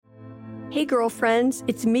Hey girlfriends,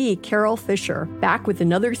 it's me, Carol Fisher, back with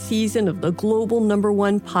another season of the global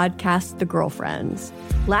 #1 podcast, The Girlfriends.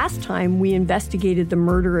 Last time, we investigated the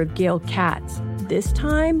murder of Gail Katz. This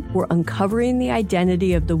time, we're uncovering the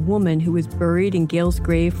identity of the woman who was buried in Gail's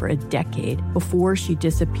grave for a decade before she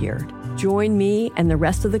disappeared. Join me and the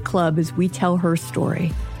rest of the club as we tell her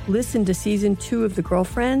story. Listen to Season 2 of The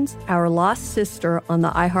Girlfriends, Our Lost Sister on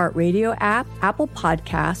the iHeartRadio app, Apple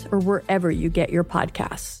Podcasts, or wherever you get your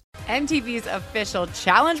podcasts. MTV's official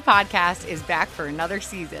Challenge podcast is back for another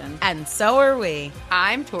season. And so are we.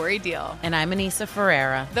 I'm Tori Deal. And I'm Anissa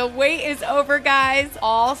Ferreira. The wait is over, guys.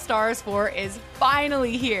 All Stars 4 is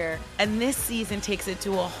finally here. And this season takes it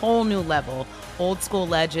to a whole new level. Old school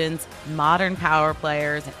legends, modern power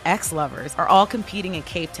players, and ex-lovers are all competing in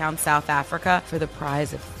Cape Town, South Africa for the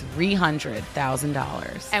prize of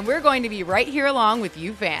 $300,000. And we're going to be right here along with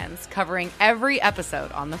you fans, covering every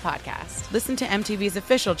episode on the podcast. Listen to MTV's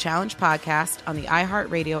official Challenge podcast on the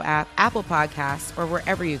iHeartRadio app, Apple Podcasts, or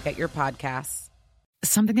wherever you get your podcasts.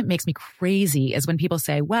 Something that makes me crazy is when people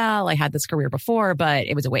say, well, I had this career before, but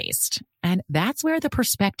it was a waste. And that's where the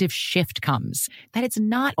perspective shift comes, that it's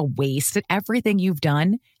not a waste, that everything you've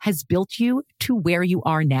done has built you to where you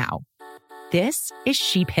are now. This is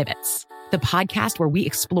She Pivots, the podcast where we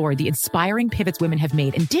explore the inspiring pivots women have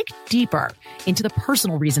made and dig deeper into the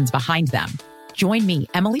personal reasons behind them. Join me,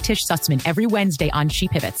 Emily Tish Sussman, every Wednesday on She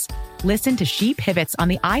Pivots. Listen to She Pivots on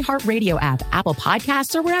the iHeartRadio app, Apple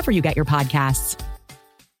Podcasts, or wherever you get your podcasts.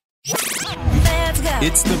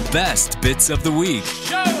 It's the best bits of the week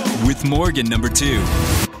with Morgan number 2.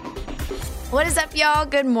 What is up, y'all?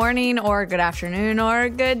 Good morning or good afternoon or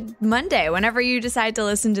good Monday. Whenever you decide to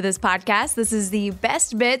listen to this podcast, this is the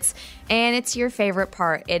best bits and it's your favorite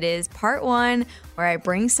part. It is part 1 where I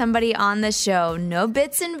bring somebody on the show. No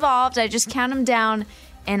bits involved. I just count them down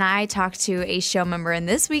and I talk to a show member. And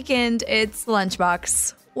this weekend, it's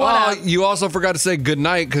Lunchbox. You also forgot to say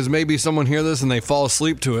goodnight because maybe someone hear this and they fall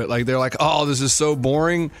asleep to it. Like they're like, oh, this is so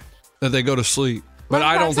boring that they go to sleep. But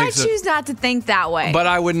I don't think so. I choose not to think that way. But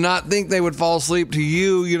I would not think they would fall asleep to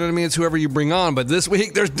you. You know what I mean? It's whoever you bring on. But this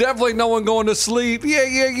week, there's definitely no one going to sleep. Yeah.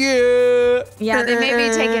 Yeah, they may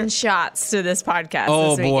be taking shots to this podcast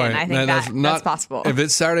this weekend. I think that's possible. If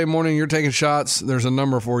it's Saturday morning, you're taking shots, there's a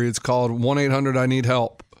number for you. It's called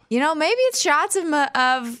 1-800-I-NEED-HELP. You know, maybe it's shots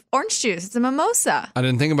of orange juice. It's a mimosa. I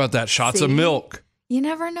didn't think about that. Shots of milk. You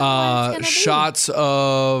never know what it's going to be. Shots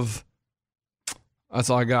of... That's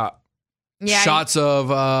all I got. Yeah, shots of...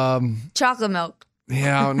 chocolate milk.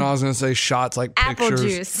 Yeah, no, I was going to say shots like apple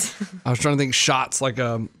pictures. Juice. I was trying to think shots like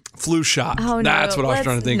a flu shot. Oh, no. That's what I was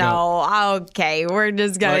trying to think of. No, okay. We're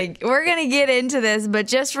just going to... We're going to get into this, but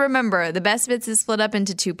just remember, the best bits is split up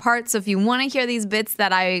into 2 parts. So if you want to hear these bits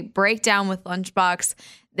that I break down with Lunchbox,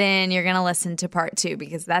 then you're going to listen to part 2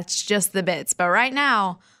 because that's just the bits. But right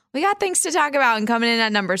now, we got things to talk about. And coming in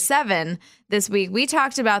at number 7 this week, we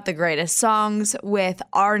talked about the greatest songs with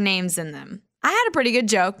our names in them. I had a pretty good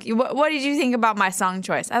joke. What did you think about my song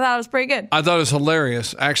choice? I thought it was pretty good. I thought it was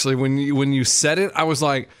hilarious. Actually, when you said it, I was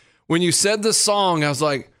like, when you said the song, I was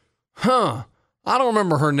like, I don't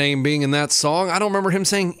remember her name being in that song. I don't remember him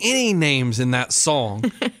saying any names in that song.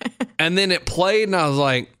 And then it played and I was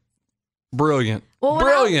like, brilliant. Well,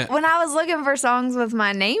 Brilliant. When I was looking for songs with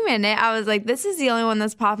my name in it, I was like, this is the only one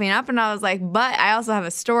that's popping up. And I was like, but I also have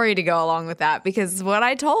a story to go along with that because what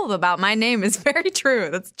I told about my name is very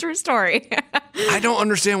true. That's a true story. I don't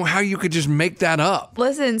understand how you could just make that up.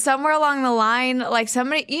 Listen, somewhere along the line, like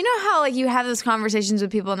somebody, you know how like you have those conversations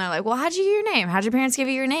with people and they're like, well, how'd you get your name? How'd your parents give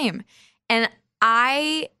you your name? And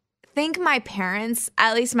I think my parents,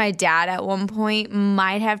 at least my dad at one point,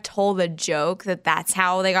 might have told a joke that that's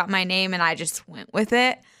how they got my name and I just went with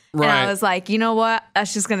it. Right. And I was like, you know what?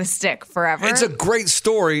 That's just going to stick forever. It's a great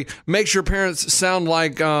story. Makes your parents sound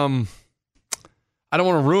like, I don't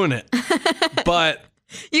want to ruin it, but...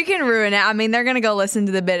 You can ruin it. I mean, they're going to go listen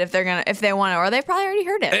to the bit if they want to, or they've probably already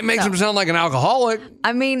heard it. It makes them sound like an alcoholic.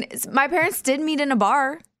 I mean, my parents did meet in a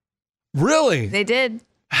bar. Really? They did.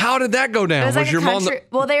 How did that go down? It was your mom? It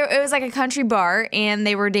was like a country bar, and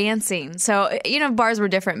they were dancing. So bars were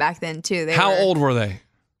different back then too. How old were they?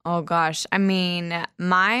 Oh gosh, I mean,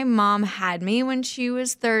 my mom had me when she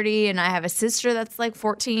was 30, and I have a sister that's like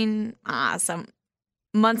 14, some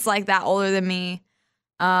months like that older than me.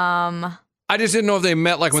 I just didn't know if they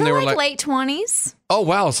met when they were like late 20s. Oh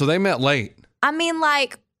wow, so they met late. I mean,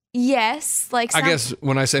 yes, I guess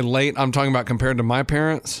when I say late, I'm talking about compared to my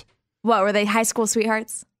parents. What, were they high school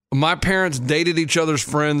sweethearts? My parents dated each other's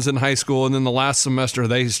friends in high school, and then the last semester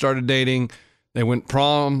they started dating. They went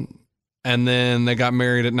prom, and then they got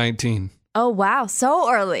married at 19. Oh, wow.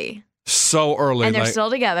 So early. So early. And they're still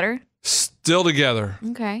together. Still together.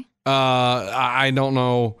 Okay. I don't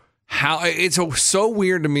know how. It's so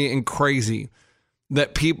weird to me and crazy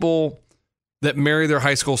that people that marry their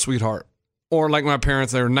high school sweetheart, or like my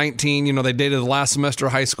parents, they were 19, they dated the last semester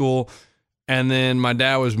of high school, and then my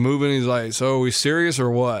dad was moving. He's like, so are we serious or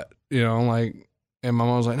what? And my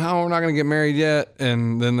mom was like, no, we're not going to get married yet.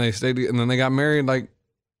 And then they stayed, and then they got married. Like,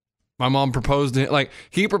 my mom proposed to him. Like,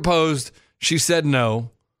 he proposed, she said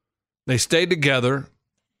no. They stayed together.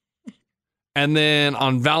 And then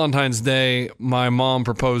on Valentine's Day, my mom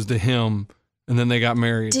proposed to him, and then they got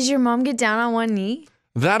married. Did your mom get down on one knee?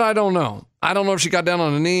 That I don't know. I don't know if she got down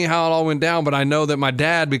on a knee, how it all went down, but I know that my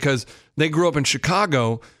dad, because they grew up in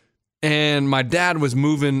Chicago, and my dad was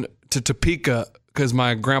moving to Topeka because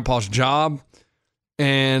my grandpa's job.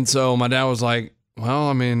 And so my dad was like, well,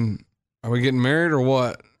 I mean, are we getting married or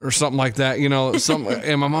what? Or something like that,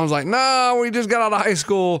 and my mom was like, no, we just got out of high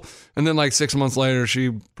school. And then like 6 months later, she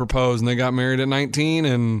proposed and they got married at 19.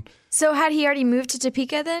 And so had he already moved to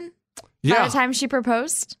Topeka then? Yeah. By the time she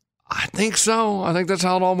proposed? I think so. I think that's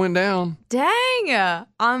how it all went down. Dang.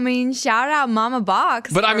 I mean, shout out Mama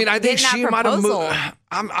Box. But I mean, I think she might have proposal.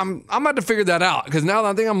 moved. I'm about to figure that out, because now that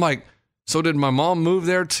I think, I'm like, so did my mom move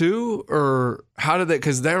there too? Or how did they?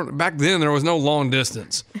 Because back then there was no long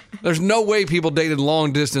distance. There's no way people dated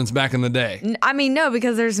long distance back in the day. I mean, no,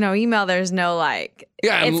 because there's no email. There's no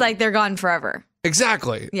it's like they're gone forever.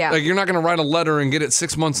 Exactly. Yeah. Like, you're not going to write a letter and get it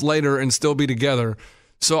 6 months later and still be together.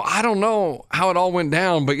 So I don't know how it all went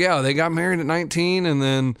down, but yeah, they got married at 19, and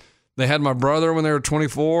then they had my brother when they were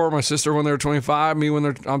 24, my sister when they were 25, me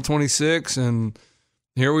when I'm 26, and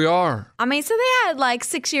here we are. I mean, so they had like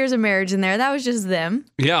 6 years of marriage in there. That was just them.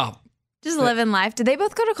 Yeah. Just living life. Did they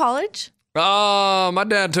both go to college? My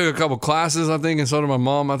dad took a couple classes, I think, and so did my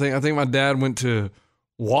mom. I think my dad went to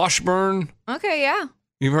Washburn. Okay, yeah.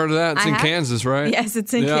 You've heard of that? It's in have. Kansas, right? Yes,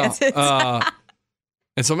 it's in Kansas.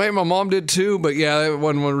 And so maybe my mom did too, but yeah, it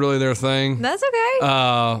wasn't really their thing. That's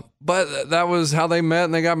okay. But that was how they met,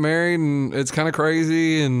 and they got married, and it's kind of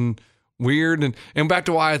crazy and weird. And back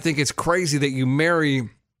to why I think it's crazy that you marry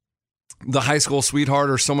the high school sweetheart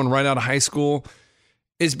or someone right out of high school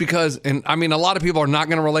is because, and I mean, a lot of people are not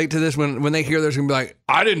going to relate to this when they hear this, going to be like,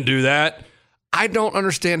 I didn't do that. I don't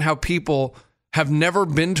understand how people have never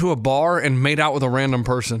been to a bar and made out with a random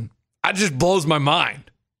person. It just blows my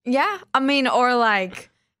mind. Yeah. I mean, or like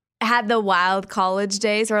had the wild college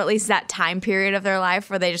days, or at least that time period of their life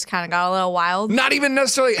where they just kind of got a little wild. Not even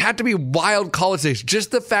necessarily had to be wild college days.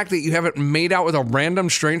 Just the fact that you haven't made out with a random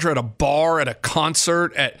stranger at a bar, at a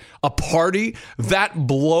concert, at a party, that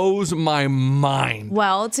blows my mind.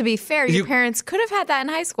 Well, to be fair, your parents could have had that in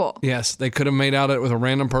high school. Yes, they could have made out with a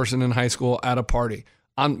random person in high school at a party.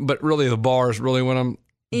 But really, the bar is really when I'm...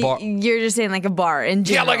 You're just saying like a bar in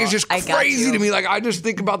general. Yeah, like it's just crazy to me. Like, I just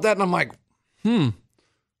think about that and I'm like,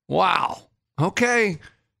 wow, okay.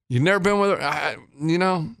 You've never been with her,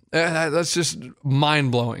 that's just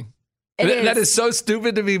mind-blowing. That is so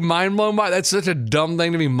stupid to be mind-blown by. That's such a dumb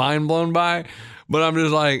thing to be mind-blown by. But I'm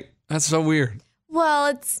just like, that's so weird.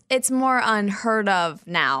 Well, it's more unheard of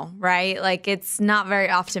now, right? Like, it's not very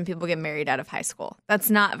often people get married out of high school. That's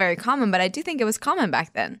not very common, but I do think it was common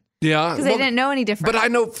back then. Yeah. Because they didn't know any different. But I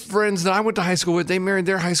know friends that I went to high school with, they married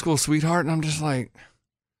their high school sweetheart, and I'm just like,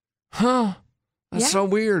 that's so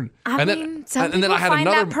weird. I mean, some people find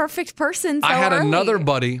that perfect person so I had early. another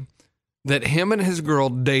buddy that him and his girl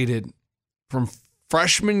dated from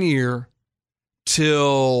freshman year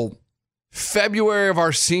till February of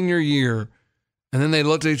our senior year. And then they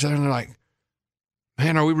looked at each other and they're like,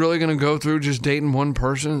 man, are we really going to go through just dating one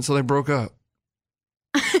person? So they broke up.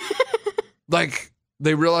 Like,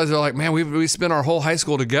 they realized, they're like, man, we spent our whole high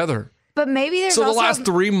school together. But maybe there's so also... the last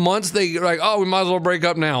 3 months, they're like, oh, we might as well break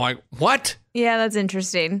up now. Like, what? Yeah, that's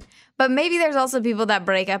interesting. But maybe there's also people that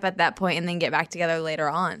break up at that point and then get back together later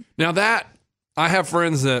on. Now I have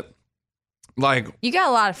friends that, like... You got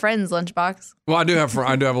a lot of friends, Lunchbox. Well, I do have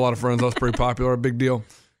a lot of friends. That's pretty popular. A big deal.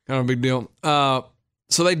 Kind of a big deal.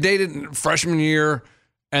 So they dated freshman year,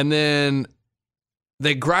 and then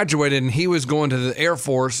they graduated, and he was going to the Air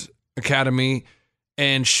Force Academy,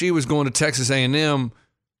 and she was going to Texas A&M,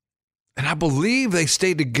 and I believe they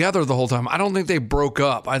stayed together the whole time. I don't think they broke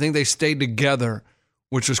up. I think they stayed together,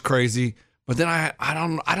 which was crazy. But then I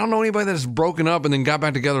don't know anybody that has broken up and then got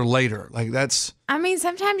back together later. Like, that's... I mean,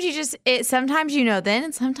 sometimes sometimes you know then,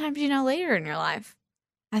 and sometimes you know later in your life.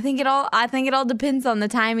 I think it all depends on the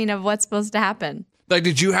timing of what's supposed to happen. Like,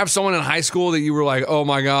 did you have someone in high school that you were like, oh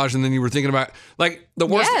my gosh, and then you were thinking about, like, the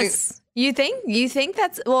worst thing? You think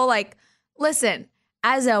that's, well, like, listen,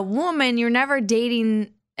 as a woman, you're never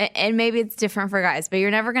dating And maybe it's different for guys, but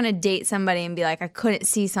you're never going to date somebody and be like, I couldn't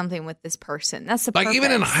see something with this person. That's the purpose.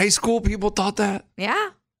 Even in high school, people thought that? Yeah.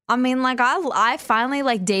 I mean, like, I finally,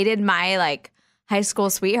 like, dated my, like, high school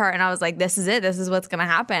sweetheart, and I was like, this is it. This is what's going to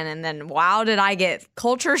happen. And then, wow, did I get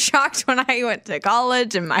culture shocked when I went to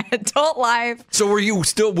college and my adult life. So were you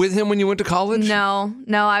still with him when you went to college? No.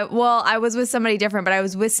 I was with somebody different, but I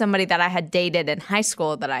was with somebody that I had dated in high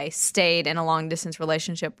school that I stayed in a long-distance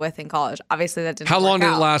relationship with in college. Obviously, that didn't How long work did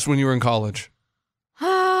it out. last when you were in college?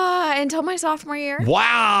 Until my sophomore year.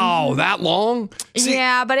 Wow, that long? See,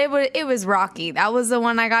 Yeah, but it was rocky. That was the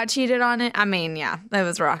one I got cheated on. It. I mean, yeah, that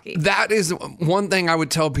was rocky. that is one thing I would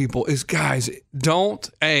tell people is, guys, don't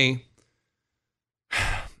go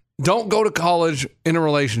to college in a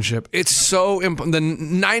relationship. It's so the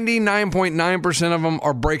 99.9% of them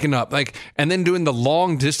are breaking up, and then doing the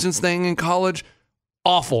long distance thing in college.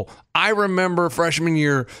 Awful. I remember freshman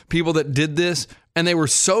year people that did this, and they were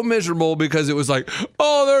so miserable because it was like,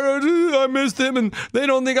 I missed them, and they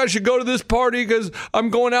don't think I should go to this party because I'm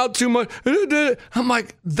going out too much. I'm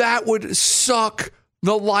like, that would suck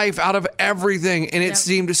the life out of everything, and it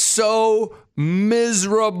seemed so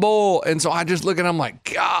miserable. And so I just look at them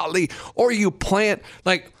like, golly. Or you plant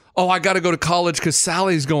like, I got to go to college because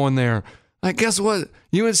Sally's going there. Like, guess what?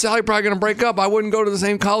 You and Sally probably going to break up. I wouldn't go to the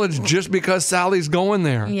same college just because Sally's going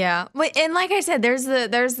there. Yeah. And like I said, there's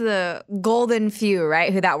the golden few,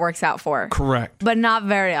 right, who that works out for. Correct. But not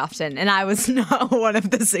very often. And I was not one of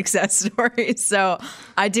the success stories. So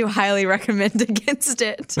I do highly recommend against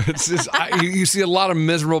it. It's just, you see a lot of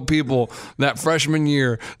miserable people that freshman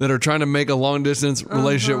year that are trying to make a long distance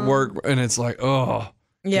relationship work. And it's like,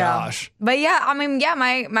 gosh. But yeah, I mean, yeah,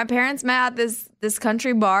 my parents met at this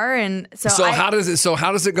country bar, and so how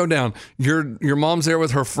does it go down? Your mom's there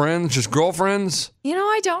with her friends, just girlfriends?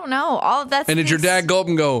 I don't know. All of that. And did your dad go up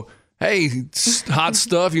and go, hey, hot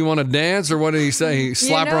stuff, you want to dance? Or what did he say?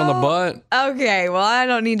 Slap her on the butt? Okay, well, I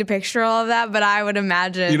don't need to picture all of that, but I would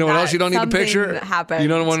imagine. You know what else you don't need to picture? Happened. You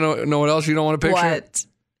don't want to know what else you don't want to picture? What?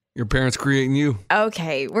 Your parents creating you.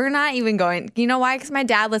 Okay, we're not even going. You know why? Because my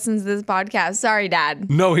dad listens to this podcast. Sorry, Dad.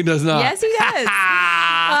 No, he does not. Yes, he does.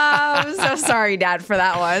 I'm so sorry, Dad, for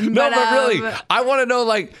that one. No, but really, I want to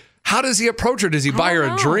know, how does he approach her? Does he buy her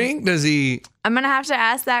a drink? Does he? I'm going to have to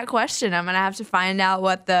ask that question. I'm going to have to find out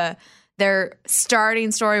what their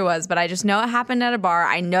starting story was, but I just know it happened at a bar.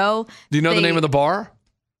 I know. Do you know the name of the bar?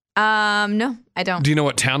 No, I don't. Do you know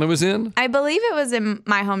what town it was in? I believe it was in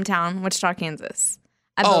my hometown, Wichita, Kansas.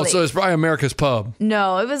 So it's probably America's Pub.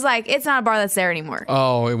 No, it was it's not a bar that's there anymore.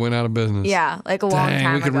 Oh, it went out of business. Yeah, a long time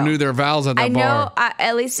ago. We could renew their vows at that bar. I know,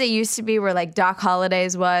 at least it used to be where Doc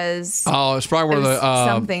Holiday's was. Oh, it's probably where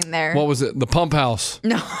something there. What was it? The Pump House.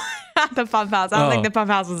 No, not the Pump House. I don't think the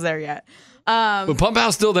Pump House was there yet. The Pump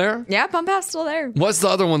House still there? Yeah, Pump House still there. What's the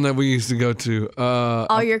other one that we used to go to?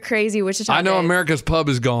 You're crazy Wichita. I know days. America's Pub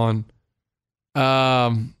is gone.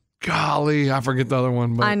 Golly, I forget the other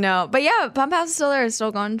one. But I know. But yeah, Pump House is still there. It's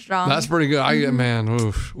still going strong. that's pretty good.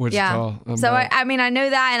 Wichita. Yeah. So I mean, I know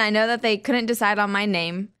that, and I know that they couldn't decide on my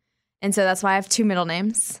name. And so that's why I have two middle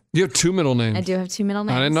names. You have two middle names? I do have two middle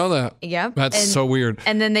names. I didn't know that. Yep. That's so weird.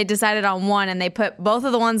 And then they decided on one, and they put both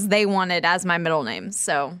of the ones they wanted as my middle names.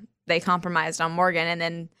 So they compromised on Morgan. And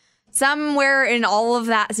then somewhere in all of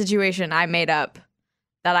that situation, I made up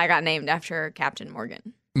that I got named after Captain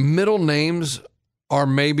Morgan. Middle names are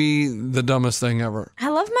maybe the dumbest thing ever. I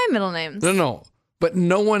love my middle names. No. But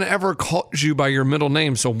no one ever calls you by your middle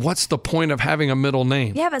name. So what's the point of having a middle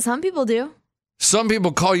name? Yeah, but some people do. Some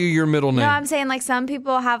people call you your middle name. No, I'm saying some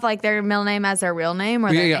people have their middle name as their real name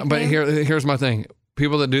or their nickname. But here's my thing.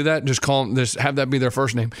 People that do that, just have that be their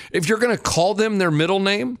first name. If you're going to call them their middle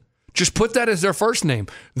name, just put that as their first name.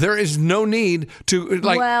 There is no need to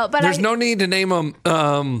there's no need to name them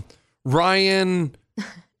Ryan,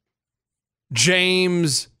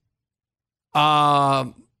 James,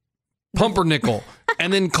 Pumpernickel,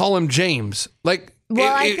 and then call him James.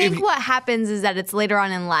 I think what happens is that it's later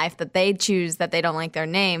on in life that they choose that they don't like their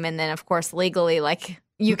name, and then of course legally,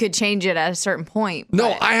 you could change it at a certain point.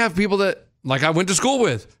 No, I have people that I went to school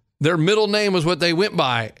with. Their middle name was what they went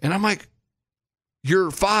by, and I'm like,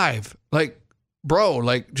 you're 5,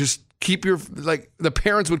 bro, just keep your the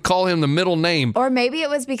parents would call him the middle name. Or maybe it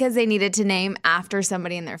was because they needed to name after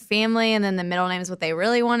somebody in their family, and then the middle name is what they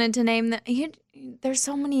really wanted to name. There's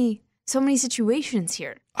so many situations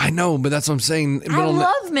here. I know, but that's what I'm saying. I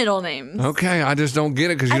love middle names. Okay, I just don't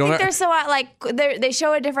get it because I think they're so they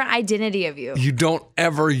show a different identity of you. You don't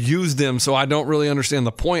ever use them, so I don't really understand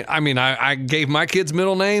the point. I mean, I gave my kids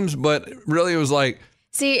middle names, but really it was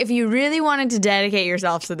See, if you really wanted to dedicate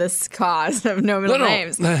yourself to this cause of no middle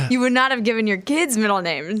names, you would not have given your kids middle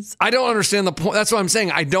names. I don't understand the point. That's what I'm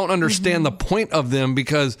saying. I don't understand the point of them,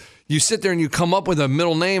 because you sit there and you come up with a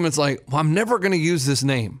middle name. It's like, well, I'm never going to use this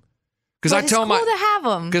name. Because I tell it's cool to have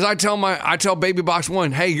them. Because I tell Baby Box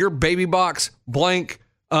 1, hey, you're Baby Box blank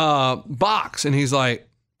box, and he's like,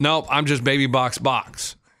 nope, I'm just Baby Box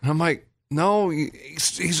box. And I'm like, no,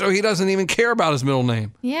 so he doesn't even care about his middle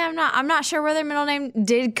name. Yeah, I'm not sure where their middle name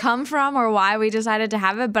did come from or why we decided to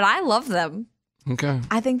have it, but I love them. Okay.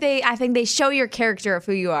 I think they show your character of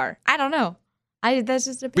who you are. I don't know. That's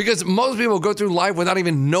just because most people go through life without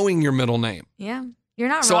even knowing your middle name. Yeah. You're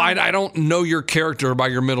not so wrong. I don't know your character by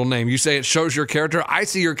your middle name. You say it shows your character. I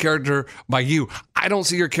see your character by you. I don't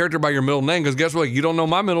see your character by your middle name, because guess what? You don't know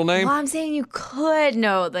my middle name. Well, I'm saying you could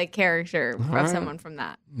know the character of someone from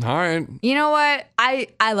that. All right. You know what? I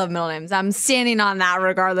love middle names. I'm standing on that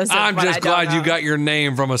regardless of I'm what just I don't glad know. you got your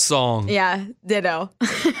name from a song. Yeah, ditto.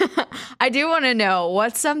 I do want to know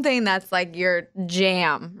what's something that's like your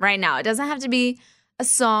jam right now. It doesn't have to be a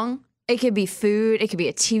song. It could be food. It could be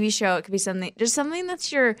a TV show. It could be something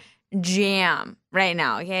that's your jam right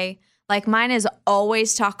now, okay? Like mine is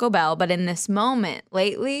always Taco Bell, but in this moment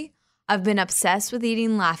lately, I've been obsessed with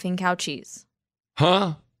eating Laughing Cow cheese.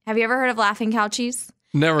 Huh? Have you ever heard of Laughing Cow cheese?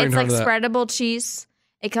 Never even heard It's of that. like spreadable cheese.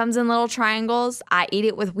 It comes in little triangles. I eat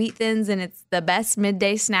it with wheat thins, and it's the best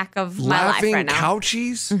midday snack of my life Laughing right now. cow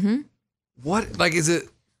cheese? Mm-hmm. What? Like, is it?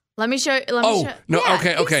 Let me show you. No. Yeah,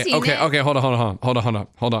 Okay. you've seen it. Okay.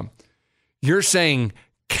 Hold on. You're saying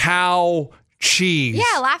cow cheese.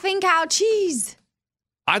 Yeah, Laughing Cow cheese.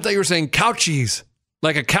 I thought you were saying cow cheese,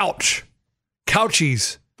 like a couch. Cow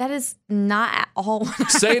cheese. That is not at all.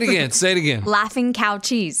 Say it again. Laughing Cow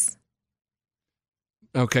cheese.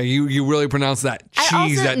 Okay, you really pronounced that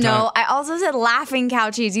cheese that time. No, I also said Laughing Cow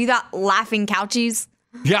cheese. You thought Laughing Cow cheese?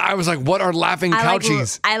 Yeah, I was like, what are laughing cow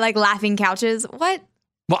cheese? I like laughing couches. What?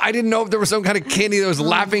 Well, I didn't know if there was some kind of candy that was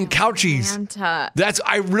laughing cow cheese.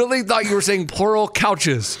 I really thought you were saying plural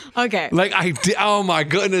couches. Okay. Like I did. Oh my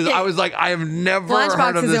goodness. I was like, I have never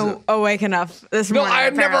heard of this. Lunchbox isn't awake enough this No, morning. I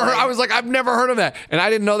had never heard. I was like, I've never heard of that, and I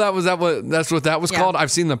didn't know that's what that was called.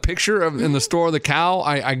 I've seen the picture in the store of the cow.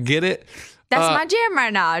 I get it. That's my jam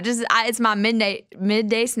right now. It's my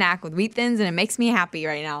midday snack with wheat thins, and it makes me happy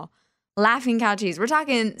right now. Laughing Cow cheese. We're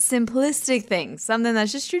talking simplistic things, something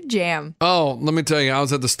that's just your jam. Oh, let me tell you, I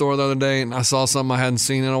was at the store the other day and I saw something I hadn't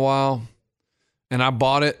seen in a while, and I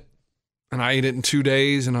bought it and I ate it in 2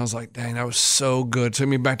 days, and I was like, dang, that was so good. It took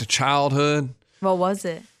me back to childhood. What was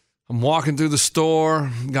it? I'm walking through the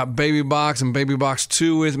store, got Baby Box and Baby Box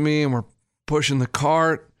 2 with me, and we're pushing the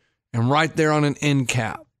cart, and right there on an end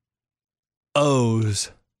cap,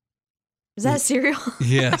 O's. Is that cereal?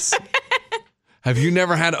 Yes. Have you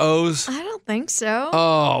never had O's? I don't think so.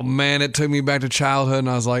 Oh, man, it took me back to childhood, and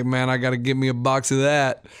I was like, man, I got to give me a box of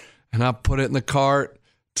that. And I put it in the cart,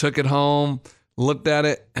 took it home, looked at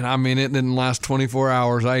it, and I mean, it didn't last 24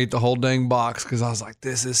 hours. I ate the whole dang box because I was like,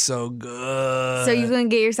 this is so good. So you gonna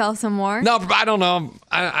get yourself some more? No, I don't know.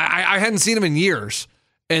 I hadn't seen them in years.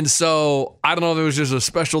 And so I don't know if it was just a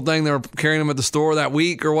special thing. They were carrying them at the store that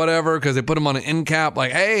week or whatever, because they put them on an end cap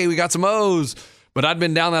like, hey, we got some O's. But I'd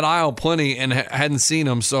been down that aisle plenty and hadn't seen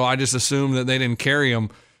them, so I just assumed that they didn't carry them.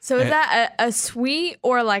 So is that a sweet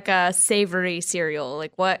or like a savory cereal?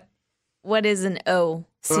 Like what is an O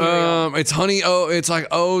cereal? It's honey O. It's like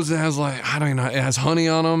O's. It has like, I don't know. It has honey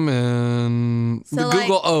on them, and So the like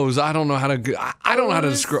Google O's. I don't know how to. I don't know how to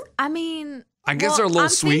describe. I mean, I guess they're a little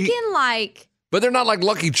sweet. I'm thinking like. But they're not like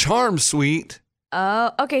Lucky Charms sweet.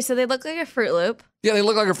 Oh, okay. So they look like a Fruit Loop. Yeah, they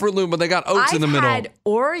look like a Fruit Loop, but they got oats in the middle. I've had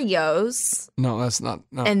Oreos. No, that's not.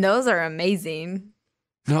 No, and those are amazing.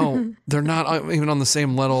 no, they're not even on the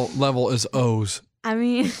same level as O's. I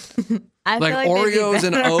mean, I like feel like Oreos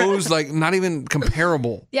and better. O's, like not even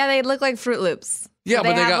comparable. Yeah, they look like Fruit Loops. Yeah,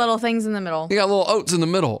 but they have got little things in the middle. They got little oats in the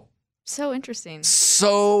middle. So interesting.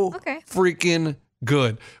 So freaking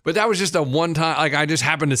good. But that was just a one time. Like I just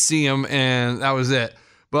happened to see them, and that was it.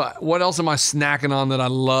 But what else am I snacking on that I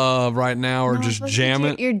love right now, or just jam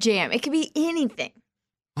it? Your jam. It could be anything.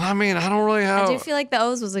 I mean, I don't really have. I do feel like the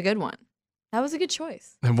O's was a good one. That was a good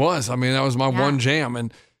choice. It was. I mean, that was my one jam,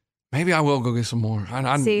 and maybe I will go get some more. Now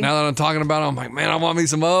that I'm talking about it, I'm like, man, I want me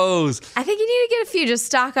some O's. I think you need to get a few. Just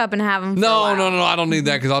stock up and have them. No, I don't need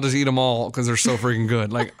that because I'll just eat them all because they're so freaking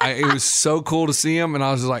good. Like, it was so cool to see them, and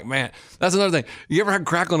I was just like, man, that's another thing. You ever had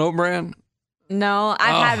Crackling Oat Bran? No,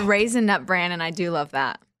 I've had Raisin Nut Bran, and I do love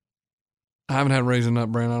that. I haven't had Raisin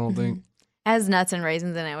Nut Bran, I don't think. It has nuts and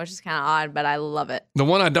raisins in it, which is kind of odd, but I love it. The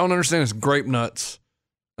one I don't understand is grape nuts.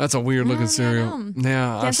 That's a weird looking cereal.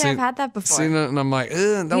 Yeah, Can't say I've had that before. Seen it, and I'm like,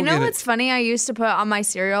 don't you know get what's funny? I used to put on my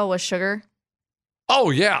cereal with sugar. Oh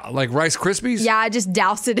yeah, like Rice Krispies. Yeah, I just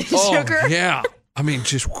doused it in sugar. Yeah, I mean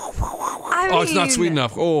just. It's not sweet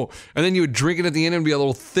enough. Oh, and then you would drink it at the end and be a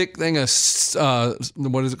little thick thing of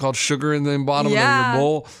what is it called? Sugar in the bottom of your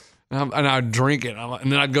bowl. And I'd drink it, and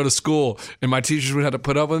then I'd go to school, and my teachers would have to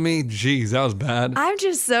put up with me. Jeez, that was bad. I'm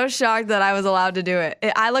just so shocked that I was allowed to do it.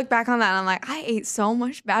 I look back on that, and I'm like, I ate so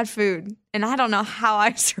much bad food, and I don't know how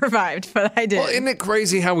I survived, but I did. Well, isn't it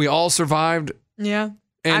crazy how we all survived? Yeah.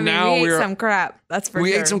 And now we ate some crap. That's for sure.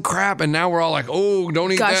 We ate some crap, and now we're all like, oh,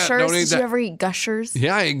 don't eat Gushers. that. Don't eat that. Did you ever eat Gushers?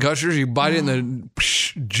 Yeah, I ate Gushers. You bite it, and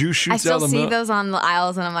the juice shoots out of the milk. I still see those on the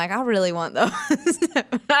aisles, and I'm like, I really want those.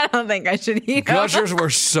 I don't think I should eat them. Gushers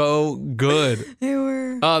were so good. They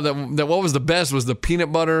were. What was the best was the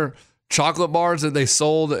peanut butter chocolate bars that they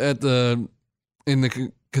sold at the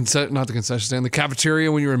concession stand, the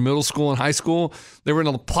cafeteria when you were in middle school and high school. They were in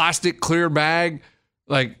a plastic clear bag,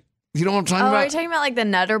 like. You know what I'm talking about? Oh, are you talking about like the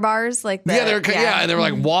Nutter bars? Like and they were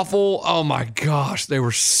like waffle. Oh my gosh, they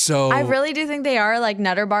were so. I really do think they are like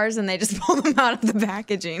Nutter bars, and they just pull them out of the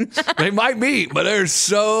packaging. They might be, but they're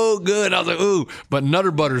so good. I was like, ooh, but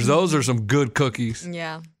Nutter Butters, those are some good cookies.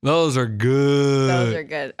 Yeah, those are good. Those are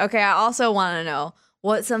good. Okay, I also want to know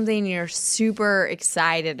what's something you're super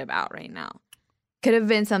excited about right now. Could have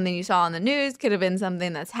been something you saw on the news. Could have been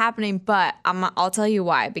something that's happening, but I'll tell you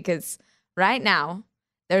why. Because right now.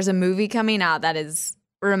 There's a movie coming out that is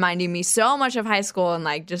reminding me so much of high school and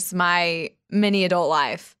like just my mini adult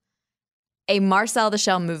life. A Marcel the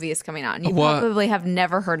Shell movie is coming out, and you probably have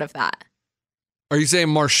never heard of that. Are you saying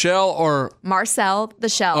Marcel or Marcel the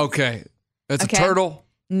Shell? Okay, it's a turtle.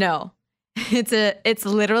 No, it's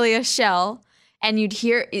literally a shell, and you'd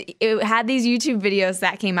hear it had these YouTube videos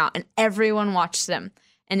that came out, and everyone watched them.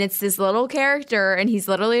 And it's this little character, and he's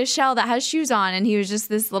literally a shell that has shoes on, and he was just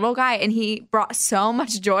this little guy, and he brought so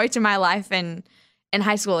much joy to my life in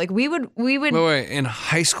high school. Like we would. Wait, in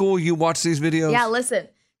high school you watched these videos? Yeah, listen.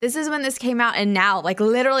 This is when this came out, and now, like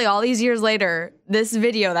literally all these years later, this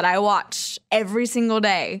video that I watch every single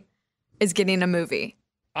day is getting a movie.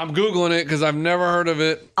 I'm Googling it because I've never heard of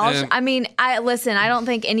it. I don't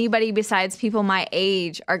think anybody besides people my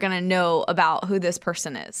age are gonna know about who this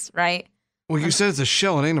person is, right? Well, you said it's a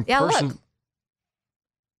shell. It ain't a person. Look.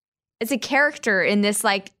 It's a character in this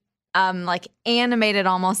like animated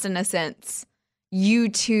almost in a sense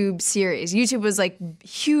YouTube series. YouTube was like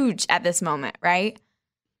huge at this moment, right?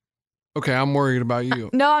 Okay, I'm worried about you.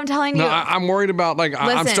 No, I'm telling you. No, I'm worried about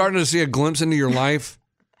I'm starting to see a glimpse into your life.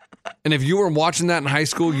 And if you were watching that in high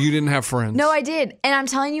school, you didn't have friends. No, I did. And I'm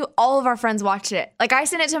telling you, all of our friends watched it. Like I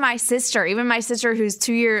sent it to my sister, even my sister who's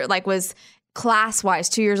was class-wise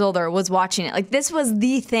 2 years older was watching it. Like this was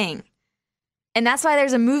the thing. And that's why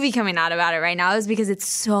there's a movie coming out about it right now, is because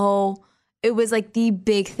it was like the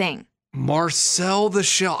big thing. Marcel the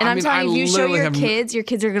Shell. And I'm telling you, if you show your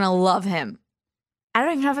kids are going to love him. I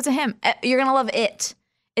don't even know if it's a him. You're going to love it.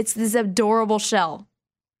 It's this adorable shell.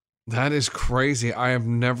 That is crazy. I have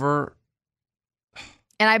never.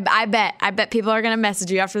 And I bet people are going to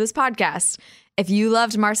message you after this podcast. If you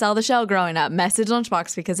loved Marcel the Shell growing up, message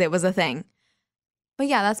Lunchbox because it was a thing. But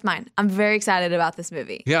yeah, that's mine. I'm very excited about this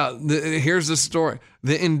movie. Yeah, here's the story.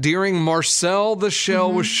 The endearing Marcel the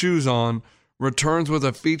Shell with shoes on returns with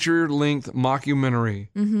a feature-length mockumentary.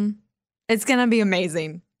 Mm-hmm. It's going to be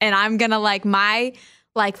amazing. And I'm going to my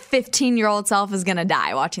 15-year-old self is going to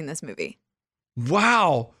die watching this movie.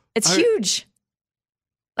 Wow. It's huge.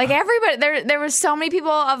 Like everybody, there was so many people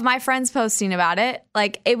of my friends posting about it.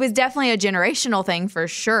 Like it was definitely a generational thing for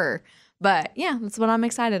sure. But yeah, that's what I'm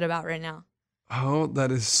excited about right now. Oh,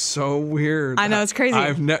 that is so weird. I know, it's crazy.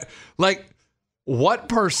 What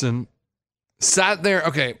person sat there?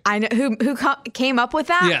 Okay, I know who came up with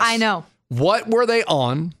that. Yes. I know. What were they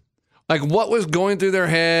on? Like, what was going through their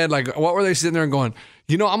head? Like, what were they sitting there and going?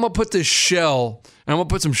 I'm gonna put this shell and I'm gonna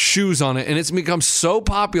put some shoes on it, and it's become so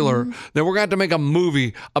popular that we're gonna have to make a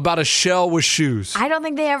movie about a shell with shoes. I don't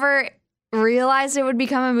think they ever realized it would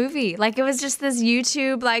become a movie. Like it was just this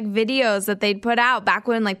YouTube videos that they'd put out back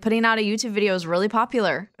when putting out a YouTube video was really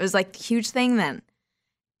popular. It was a huge thing then.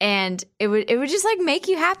 And it would just make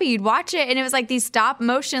you happy. You'd watch it and it was these stop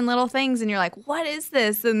motion little things and you're like, what is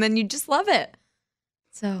this? And then you just love it.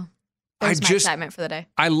 So there's my excitement for the day.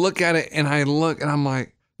 I look at it and I'm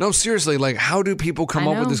like, no, seriously, how do people come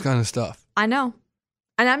up with this kind of stuff? I know.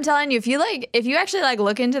 And I'm telling you, if you actually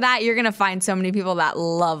look into that, you're gonna find so many people that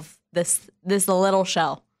love this little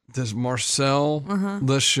shell. This Marcel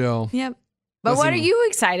the Shell. Yep. But what are you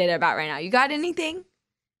excited about right now? You got anything?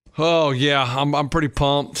 Oh yeah, I'm pretty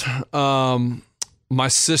pumped. My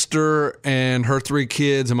sister and her 3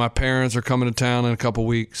 kids and my parents are coming to town in a couple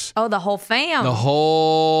weeks. Oh, the whole fam. The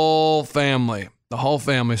whole family. The whole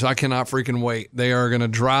family. So I cannot freaking wait. They are going to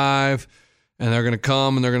drive and they're going to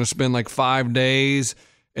come and they're going to spend like 5 days.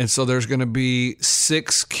 And so there's going to be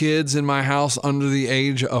 6 kids in my house under the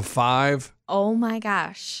age of 5. Oh my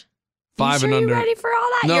gosh. 5 and under. You ready for all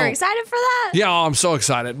that? No. You're excited for that? Yeah, I'm so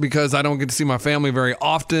excited because I don't get to see my family very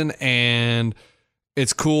often, and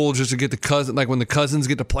it's cool just to get the cousin, like when the cousins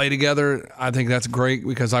get to play together. I think that's great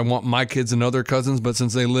because I want my kids to know their cousins, but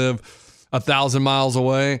since they live 1,000 miles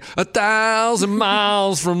away, 1,000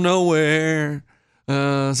 miles from nowhere.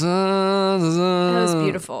 That was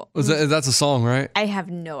beautiful. That's a song, right? I have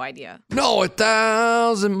no idea. No,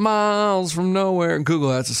 1,000 miles from nowhere. Google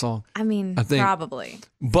that's a song. I mean, I think. probably.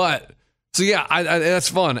 But so yeah, I that's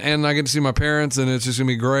fun, and I get to see my parents, and it's just gonna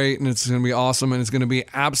be great, and it's gonna be awesome, and it's gonna be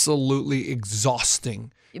absolutely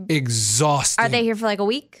exhausting. Exhausting. Are they here for like a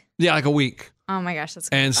week? Yeah, like a week. Oh my gosh, that's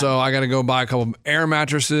And so I got to go buy a couple of air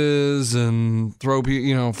mattresses and throw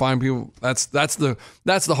people, find people. That's the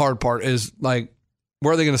hard part is like,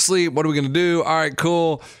 where are they going to sleep? What are we going to do? All right,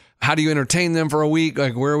 cool. How do you entertain them for a week?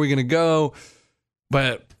 Like, where are we going to go?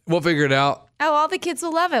 But we'll figure it out. Oh, all the kids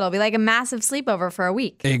will love it. It'll be like a massive sleepover for a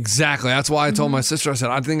week. Exactly. That's why I told my sister, I said,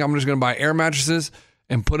 I think I'm just going to buy air mattresses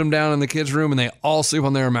and put them down in the kids' room, and they all sleep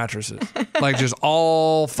on their mattresses. Like just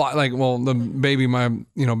all 5. Like, well, the baby,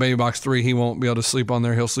 baby box 3, he won't be able to sleep on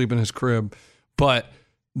there. He'll sleep in his crib. But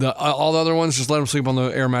all the other ones, just let them sleep on the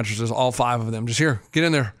air mattresses. All 5 of them. Just here, get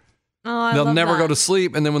in there. Oh, They'll never that. go to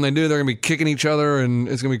sleep, and then when they do, they're gonna be kicking each other, and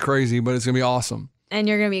it's gonna be crazy, but it's gonna be awesome. And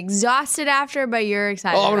you're gonna be exhausted after, but you're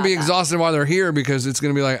excited. Oh, I'm gonna be about that. exhausted while they're here because it's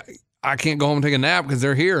gonna be like I can't go home and take a nap because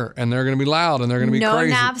they're here and they're gonna be loud and they're gonna be no crazy.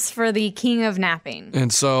 naps for the king of napping.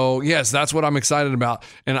 And so, yes, that's what I'm excited about.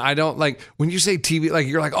 And I don't like when you say TV, like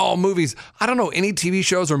you're like, oh, movies. I don't know any TV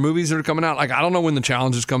shows or movies that are coming out. Like, I don't know when the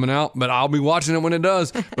challenge is coming out, but I'll be watching it when it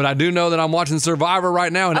does. But I do know that I'm watching Survivor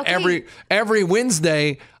right now. And Okay. every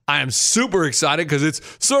Wednesday, I am super excited because it's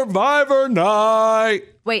Survivor night.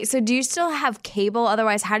 Wait, so do you still have cable?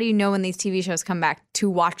 Otherwise, how do you know when these TV shows come back to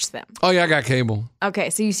watch them? Oh, yeah, I got cable.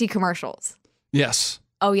 Okay, so you see commercials. Yes.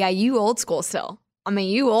 Oh, yeah, you old school still. I mean,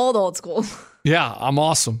 you old school. Yeah, I'm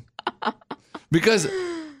awesome. Because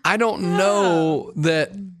I don't know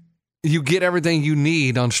that you get everything you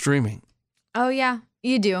need on streaming. Oh, yeah,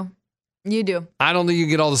 you do. You do. I don't think you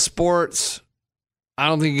get all the sports. I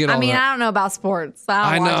don't think you get all that. I don't know about sports.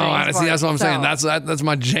 I don't watch any I know. See, that's what I'm saying. That's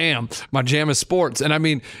my jam. My jam is sports. And I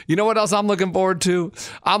mean, you know what else I'm looking forward to?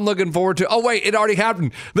 Oh, wait, it already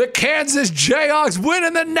happened. The Kansas Jayhawks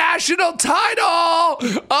winning the national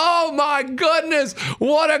title. Oh, my goodness.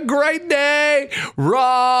 What a great day.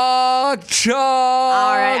 Rock Chalk.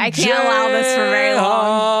 All right, I can't allow this for very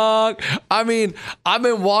long. I mean, I've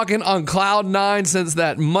been walking on cloud 9 since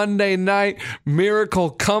that Monday night miracle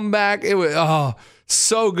comeback. It was,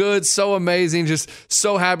 so good, so amazing. Just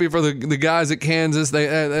so happy for the guys at Kansas.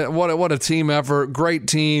 They what a team effort. Great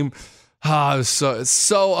team. It was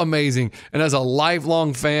so amazing. And as a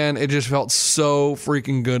lifelong fan, it just felt so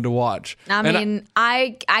freaking good to watch.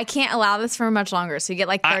 I can't allow this for much longer. So you get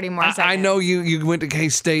like 30 more seconds. I know you went to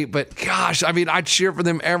K-State, but gosh, I mean, I cheer for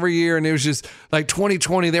them every year. And it was just like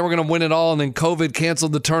 2020, they were going to win it all. And then COVID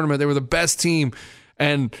canceled the tournament. They were the best team.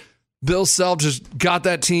 And Bill Self just got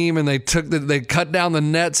that team and they cut down the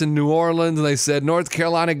nets in New Orleans and they said, North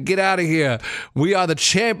Carolina, get out of here. We are the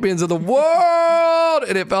champions of the world.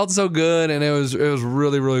 And it felt so good. And it was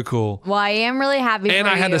really, really cool. Well, I am really happy for you. And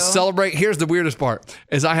I had to celebrate. Here's the weirdest part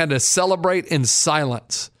is I had to celebrate in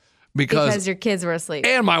silence because your kids were asleep.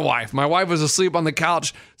 And my wife was asleep on the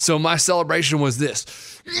couch. So my celebration was this.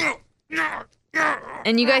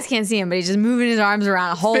 And you guys can't see him, but he's just moving his arms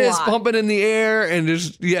around a whole Fist lot. pumping in the air and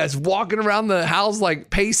just walking around the house like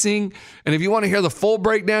pacing. And if you want to hear the full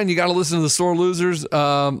breakdown, you got to listen to the Sore Losers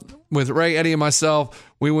with Ray, Eddie, and myself.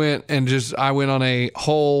 I went on a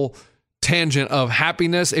whole tangent of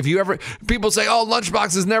happiness. If you ever, people say, oh,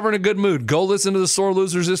 Lunchbox is never in a good mood. Go listen to the Sore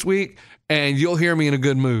Losers this week and you'll hear me in a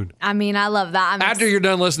good mood. I mean, I love that. After you're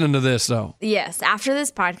done listening to this, though. Yes, after this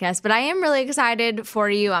podcast. But I am really excited for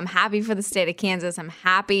you. I'm happy for the state of Kansas. I'm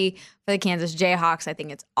happy for the Kansas Jayhawks. I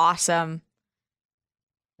think it's awesome.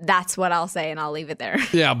 That's what I'll say, and I'll leave it there.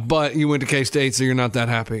 Yeah, but you went to K-State, so you're not that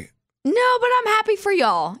happy. No, but I'm happy for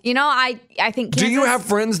y'all. You know, I think Kansas... Do you have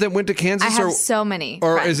friends that went to Kansas? I have so many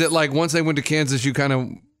Or friends. is it like once they went to Kansas, you kind of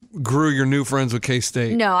grew your new friends with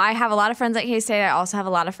K-State? No, I have a lot of friends at K-State. I also have a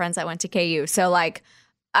lot of friends that went to KU. So, like,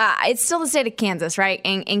 it's still the state of Kansas, right?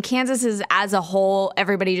 And Kansas is, as a whole,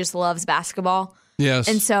 everybody just loves basketball. Yes.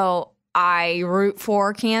 And so I root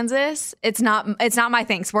for Kansas. It's not my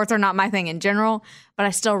thing. Sports are not my thing in general, but I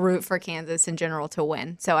still root for Kansas in general to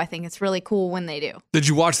win. So I think it's really cool when they do. Did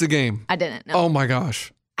you watch the game? I didn't. No. Oh my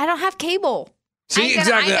gosh. I don't have cable. See,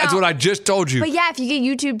 exactly. That's what I just told you. But yeah, if you get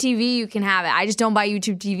YouTube TV, you can have it. I just don't buy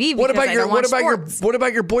YouTube TV because What about I don't watch your what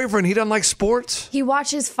about your boyfriend? He doesn't like sports? He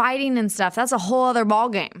watches fighting and stuff. That's a whole other ball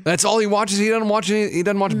game. That's all he watches. He doesn't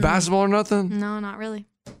watch basketball or nothing. No, not really.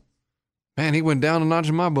 Man, he went down a notch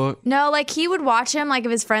in my book. No, like he would watch him like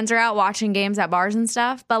if his friends are out watching games at bars and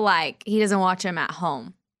stuff, but like he doesn't watch him at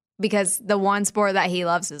home because the one sport that he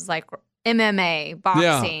loves is like MMA,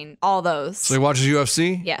 boxing, all those. So he watches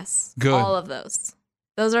UFC? Yes. Good. All of those.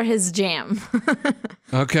 Those are his jam.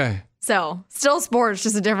 Okay. So still sports,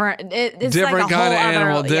 just a different, it's different like a kind of whole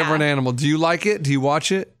animal, other, different yeah. animal. Do you like it? Do you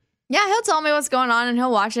watch it? Yeah, he'll tell me what's going on and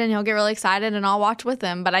he'll watch it and he'll get really excited and I'll watch with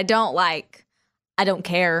him. But I don't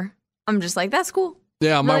care. I'm just like, that's cool.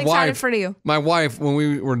 Yeah, I'm my really excited wife. for you. My wife, when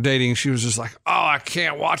we were dating, she was just like, "Oh, I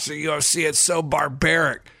can't watch the UFC. It's so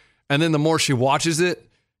barbaric." And then the more she watches it,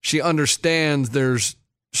 she understands there's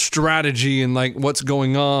strategy and like what's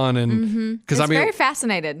going on. And because very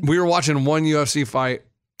fascinated. we were watching one UFC fight,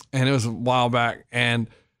 and it was a while back, and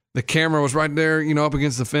the camera was right there, up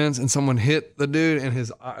against the fence, and someone hit the dude, and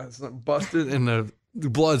his eyes busted, and the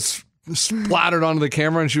blood splattered onto the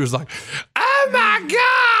camera, and she was like, "Oh my gosh!"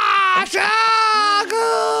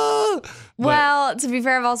 Well, to be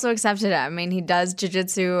fair, I've also accepted it. I mean, he does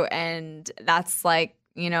jiu-jitsu, and that's like,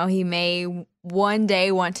 he may one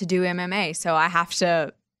day want to do MMA, so I have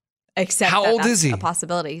to accept How old is he? A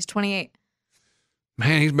possibility. He's 28.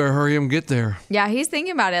 Man, he's better hurry up and get there. Yeah, he's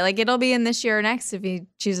thinking about it. Like, it'll be in this year or next if he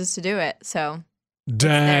chooses to do it. So,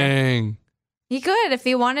 dang. He could if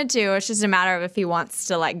he wanted to. It's just a matter of if he wants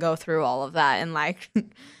to, like, go through all of that and, like,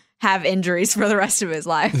 have injuries for the rest of his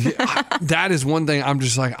life. That is one thing I'm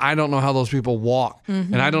just like, I don't know how those people walk.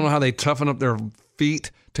 And I don't know how they toughen up their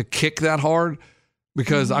feet to kick that hard.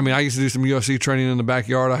 Because, I used to do some UFC training in the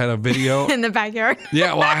backyard. I had a video. In the backyard?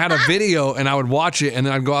 Yeah, well, I had a video and I would watch it and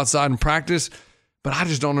then I'd go outside and practice. But I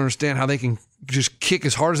just don't understand how they can just kick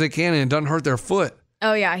as hard as they can and it doesn't hurt their foot.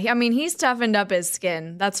 Oh, yeah. He's toughened up his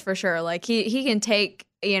skin. That's for sure. Like, he can take,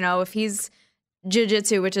 if he's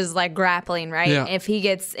jiu-jitsu, which is like grappling, right? Yeah. If he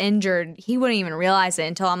gets injured, he wouldn't even realize it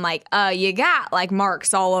until I'm like, you got like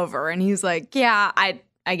marks all over. And he's like, yeah,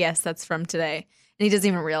 I guess that's from today. And he doesn't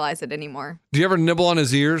even realize it anymore. Do you ever nibble on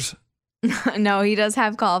his ears? No, he does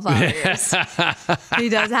have cauliflower ears. He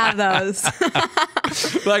does have those.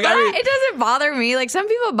 Like, it doesn't bother me. Like, some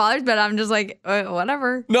people bother, but I'm just like,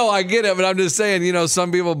 whatever. No, I get it, but I'm just saying,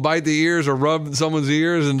 some people bite the ears or rub someone's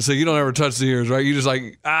ears, and so you don't ever touch the ears, right? You just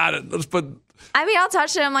like, let's put... I'll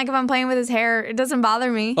touch him like if I'm playing with his hair. It doesn't bother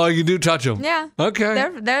me. Oh, you do touch them? Yeah. Okay.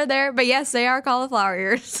 They're there, but yes, they are cauliflower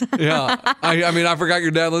ears. Yeah. I forgot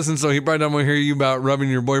your dad listens, so he probably doesn't want to hear you about rubbing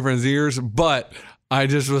your boyfriend's ears, but I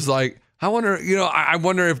just was like, I wonder, I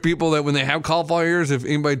wonder if people that when they have cauliflower ears, if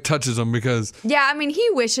anybody touches them because... Yeah, he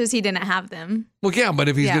wishes he didn't have them. Well, yeah, but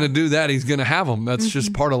if he's going to do that, he's going to have them. That's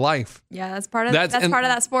just part of life. Yeah, that's part of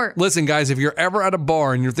that sport. Listen, guys, if you're ever at a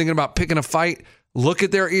bar and you're thinking about picking a fight, look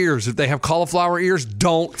at their ears. If they have cauliflower ears,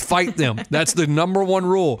 don't fight them. That's the number one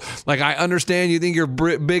rule. Like, I understand you think you're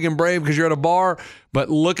big and brave because you're at a bar,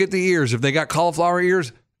 but look at the ears. If they got cauliflower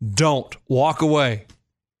ears, don't. Walk away.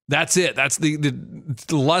 That's it. That's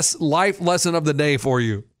the life lesson of the day for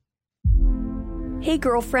you. Hey,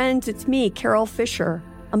 girlfriends, it's me, Carol Fisher.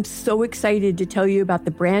 I'm so excited to tell you about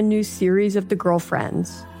the brand new series of The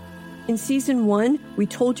Girlfriends. In season 1, we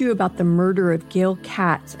told you about the murder of Gail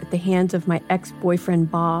Katz at the hands of my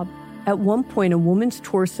ex-boyfriend, Bob. At one point, a woman's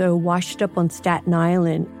torso washed up on Staten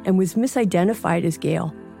Island and was misidentified as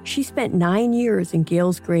Gail. She spent 9 years in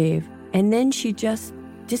Gail's grave, and then she just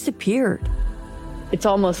disappeared. It's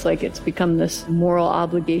almost like it's become this moral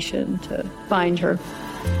obligation to find her.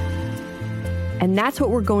 And that's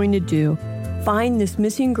what we're going to do. Find this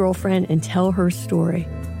missing girlfriend and tell her story.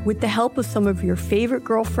 With the help of some of your favorite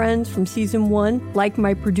girlfriends from season 1, like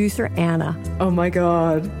my producer, Anna. Oh my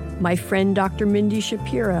God. My friend, Dr. Mindy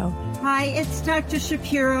Shapiro. Hi, it's Dr.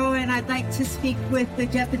 Shapiro, and I'd like to speak with the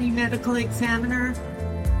deputy medical examiner.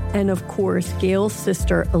 And of course, Gail's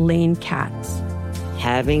sister, Elaine Katz.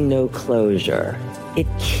 Having no closure, it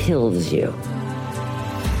kills you.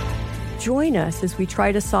 Join us as we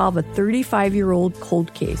try to solve a 35-year-old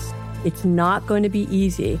cold case. It's not going to be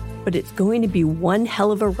easy, but it's going to be one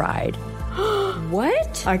hell of a ride.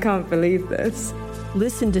 What? I can't believe this.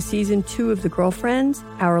 Listen to season 2 of The Girlfriends,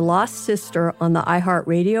 Our Lost Sister on the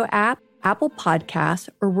iHeartRadio app, Apple Podcasts,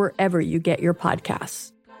 or wherever you get your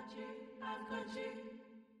podcasts.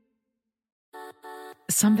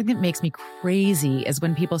 Something that makes me crazy is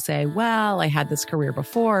when people say, well, I had this career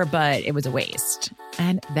before, but it was a waste.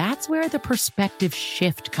 And that's where the perspective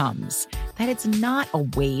shift comes, that it's not a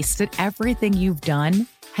waste, that everything you've done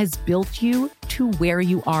has built you to where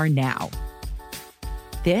you are now.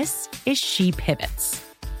 This is She Pivots,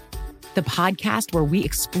 the podcast where we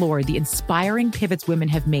explore the inspiring pivots women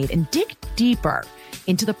have made and dig deeper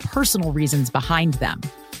into the personal reasons behind them.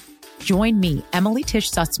 Join me, Emily Tish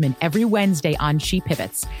Sussman, every Wednesday on She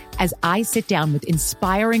Pivots as I sit down with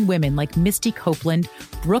inspiring women like Misty Copeland,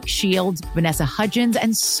 Brooke Shields, Vanessa Hudgens,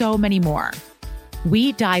 and so many more.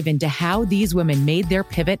 We dive into how these women made their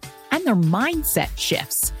pivot and their mindset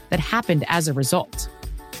shifts that happened as a result.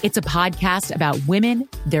 It's a podcast about women,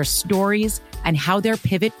 their stories, and how their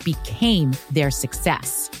pivot became their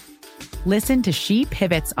success. Listen to She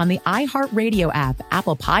Pivots on the iHeartRadio app,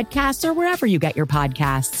 Apple Podcasts, or wherever you get your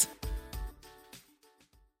podcasts.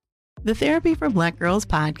 The Therapy for Black Girls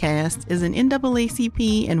podcast is an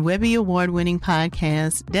NAACP and Webby Award-winning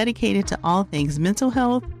podcast dedicated to all things mental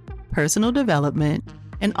health, personal development,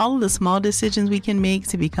 and all of the small decisions we can make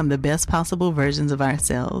to become the best possible versions of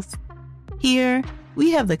ourselves. Here, we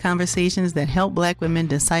have the conversations that help Black women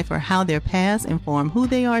decipher how their past inform who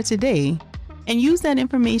they are today and use that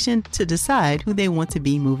information to decide who they want to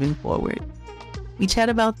be moving forward. We chat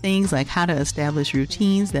about things like how to establish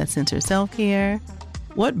routines that center self-care,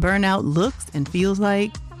 what burnout looks and feels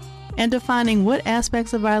like, and defining what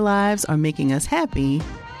aspects of our lives are making us happy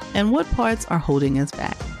and what parts are holding us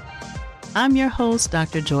back. I'm your host,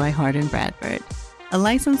 Dr. Joy Harden Bradford, a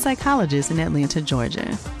licensed psychologist in Atlanta,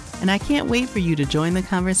 Georgia, and I can't wait for you to join the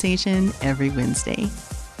conversation every Wednesday.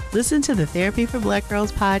 Listen to the Therapy for Black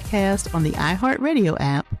Girls podcast on the iHeartRadio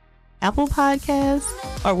app, Apple Podcasts,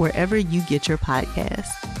 or wherever you get your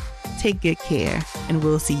podcasts. Take good care, and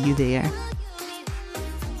we'll see you there.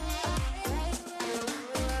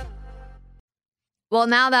 Well,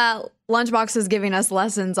 now that Lunchbox is giving us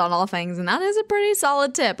lessons on all things, and that is a pretty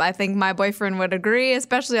solid tip. I think my boyfriend would agree,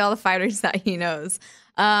 especially all the fighters that he knows.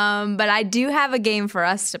 But I do have a game for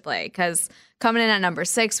us to play, because coming in at number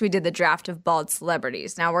 6, we did the draft of bald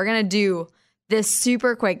celebrities. Now, we're going to do this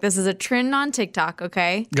super quick. This is a trend on TikTok,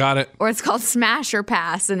 okay? Got it. Or it's called Smash or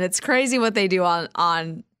Pass, and it's crazy what they do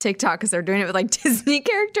on TikTok, because they're doing it with like Disney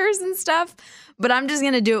characters and stuff. But I'm just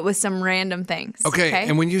going to do it with some random things. Okay,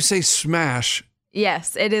 and when you say smash...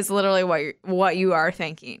 Yes, it is literally what you are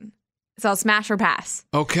thinking. So smash or pass.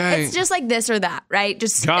 Okay. It's just like this or that, right?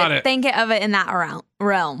 Just think of it in that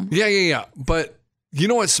realm. Yeah. But you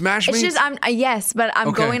know what smash means? It's just,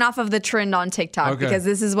 I'm going off of the trend on TikTok because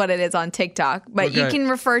this is what it is on TikTok. But you can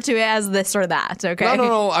refer to it as this or that, okay?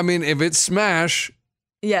 No. I mean, if it's smash.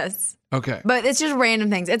 Yes. Okay. But it's just random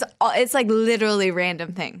things. It's like literally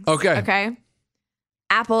random things. Okay.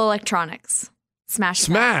 Apple Electronics.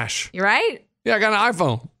 Smash. You right? Yeah, I got an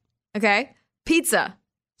iPhone. Okay. Pizza.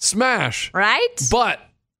 Smash. Right? But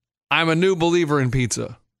I'm a new believer in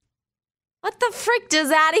pizza. What the frick does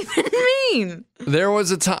that even mean? There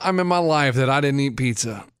was a time in my life that I didn't eat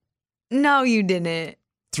pizza. No, you didn't.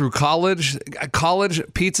 Through college,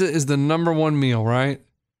 pizza is the number one meal, right?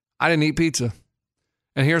 I didn't eat pizza.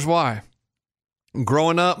 And here's why.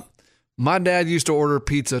 Growing up, my dad used to order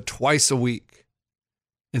pizza twice a week.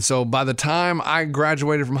 And so by the time I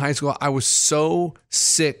graduated from high school, I was so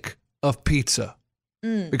sick of pizza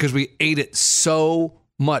because we ate it so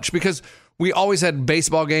much. Because we always had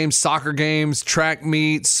baseball games, soccer games, track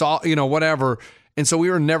meets, whatever. And so we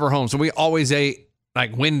were never home. So we always ate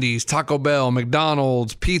like Wendy's, Taco Bell,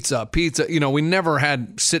 McDonald's, pizza. We never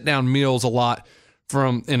had sit-down meals a lot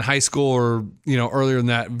from in high school or, earlier than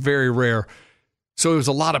that. Very rare. So it was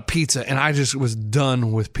a lot of pizza. And I just was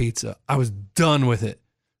done with pizza. I was done with it.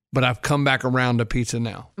 But I've come back around to pizza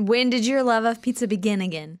now. When did your love of pizza begin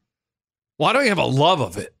again? Well, I don't have a love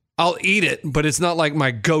of it. I'll eat it, but it's not like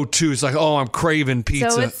my go-to. It's like, oh, I'm craving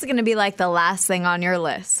pizza. So it's going to be like the last thing on your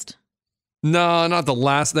list. No, not the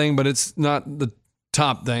last thing, but it's not the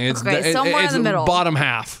top thing. It's somewhere in the middle. Bottom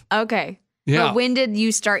half. Okay. Yeah. But when did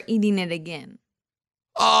you start eating it again?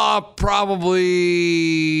 Probably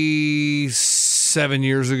 7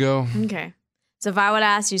 years ago. Okay. So if I would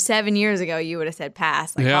have asked you 7 years ago, you would have said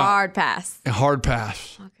pass. Hard pass. A hard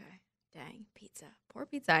pass. Okay. Dang. Pizza. Poor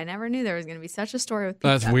pizza. I never knew there was going to be such a story with pizza.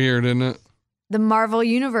 That's weird, isn't it? The Marvel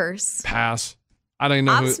Universe. Pass. I don't even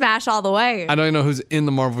know. I'm smash all the way. I don't even know who's in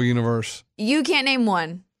the Marvel Universe. You can't name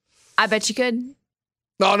one. I bet you could.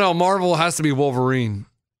 No. Marvel has to be Wolverine.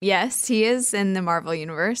 Yes, he is in the Marvel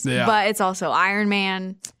Universe. Yeah. But it's also Iron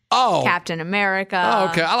Man. Oh. Captain America. Oh,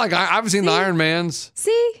 okay. I've seen the Iron Mans.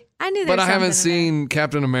 See? I knew there was But I haven't seen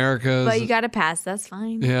Captain America's. But you got to pass. That's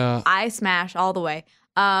fine. Yeah. I smash all the way.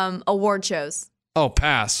 Award shows. Oh,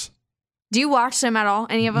 pass. Do you watch them at all?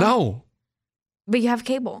 Any of them? No. But you have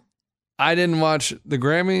cable. I didn't watch the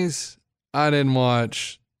Grammys. I didn't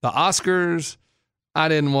watch the Oscars. I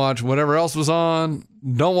didn't watch whatever else was on.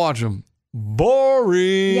 Don't watch them.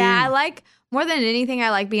 Boring. Yeah, more than anything, I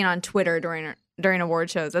like being on Twitter during award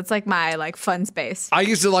shows. That's like my fun space. I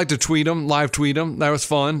used to like to tweet them, live tweet them. That was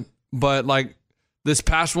fun. But this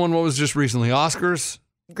past one, what was just recently? Oscars?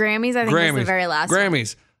 Grammys, I think was the very last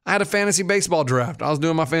Grammys. one. I had a fantasy baseball draft. I was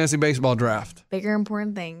doing my fantasy baseball draft. Bigger,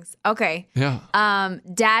 important things. Okay. Yeah.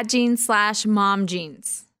 Dad jeans / mom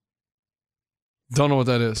jeans. Don't know what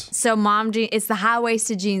that is. So mom jeans, it's the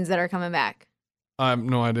high-waisted jeans that are coming back. I have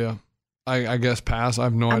no idea. I guess pass. I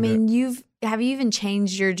have no idea. I mean, have you even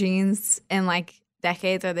changed your jeans in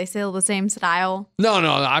decades? Are they still the same style? No,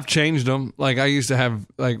 I've changed them. I used to have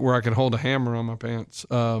where I could hold a hammer on my pants.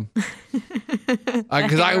 Because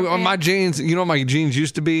my jeans, you know what my jeans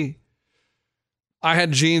used to be? I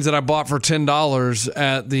had jeans that I bought for $10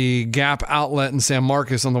 at the Gap outlet in San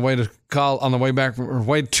Marcos on the way to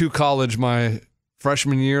college my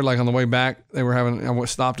freshman year. On the way back, I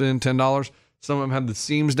stopped in $10. Some of them had the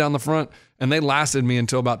seams down the front, and they lasted me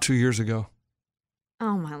until about 2 years ago.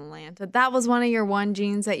 Oh, my Lanta. That was one of your one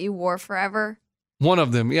jeans that you wore forever? One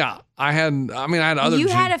of them, yeah. I had other jeans. You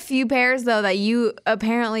had jeans. a few pairs, though, that you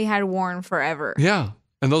apparently had worn forever. Yeah,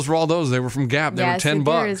 and those were all those. They were from Gap. They were $10.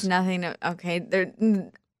 There is nothing to... Okay,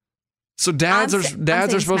 So dads are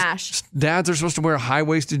supposed to wear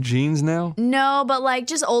high-waisted jeans now? No, but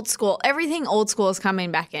just old school. Everything old school is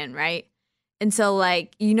coming back in, right? And so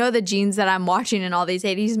the jeans that I'm watching in all these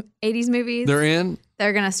 80s movies. They're in?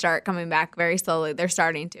 They're going to start coming back very slowly. They're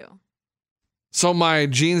starting to. So my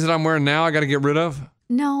jeans that I'm wearing now, I got to get rid of?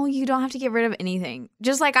 No, you don't have to get rid of anything.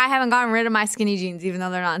 Just like I haven't gotten rid of my skinny jeans, even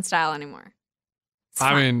though they're not in style anymore.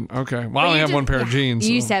 I mean, okay. Well, I only have one pair of jeans.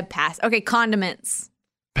 You so. said pass. Okay, condiments.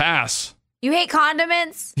 Pass. You hate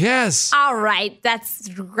condiments? Yes. All right. That's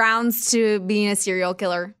grounds to being a serial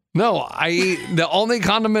killer. No, I eat the only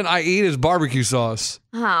condiment I eat is barbecue sauce.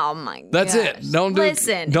 Oh my god. That's it.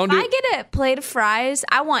 Listen, if I get a plate of fries,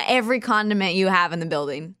 I want every condiment you have in the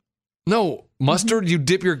building. No, mustard, you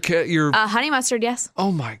dip your honey mustard, yes.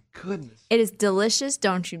 Oh my goodness. It is delicious.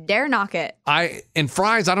 Don't you dare knock it. And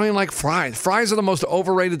fries, I don't even like fries. Fries are the most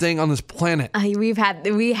overrated thing on this planet. We have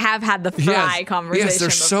had the fry conversation. Yes, they're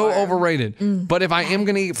before. so overrated. But if I am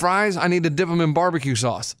going to eat fries, I need to dip them in barbecue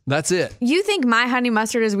sauce. That's it. You think my honey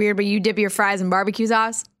mustard is weird, but you dip your fries in barbecue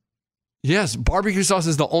sauce? Yes, barbecue sauce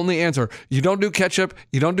is the only answer. You don't do ketchup,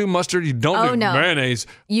 you don't do mustard, you don't do mayonnaise.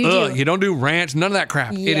 You do. You don't do ranch, none of that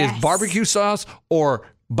crap. Yes. It is barbecue sauce or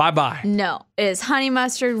bye-bye. No, it is honey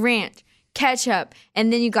mustard, ranch, ketchup,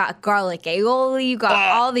 and then you got garlic aioli. You got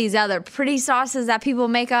all these other pretty sauces that people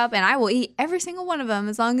make up, and I will eat every single one of them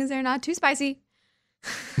as long as they're not too spicy.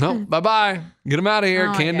 No, bye-bye. Get them out of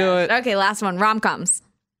here. Can't do it. Okay, last one, rom-coms.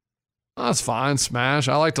 Oh, that's fine. Smash.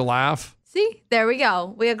 I like to laugh. See, there we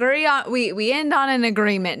go. We agree on we end on an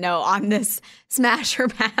agreement note on this smash or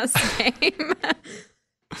pass game.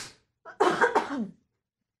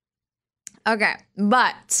 Okay,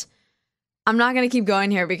 but I'm not going to keep going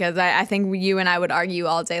here because I think you and I would argue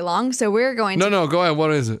all day long. So we're going to... No, go ahead.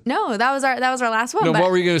 What is it? No, that was our last one. No, what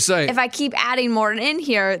were you going to say? If I keep adding more in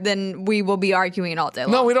here, then we will be arguing all day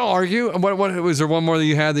long. No, we don't argue. What was there one more that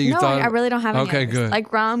you had that you thought? No, I really don't have any Okay, others. good.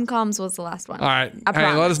 Like rom-coms was the last one. All right. I Hey,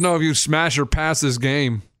 promise. let us know if you smash or pass this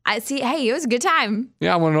game. I see. Hey, it was a good time.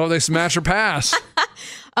 Yeah, I want to know if they smash or pass.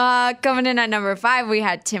 Coming in at number 5, we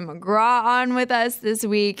had Tim McGraw on with us this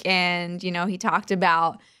week, and he talked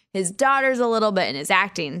about his daughters a little bit in his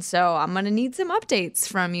acting. So I'm gonna need some updates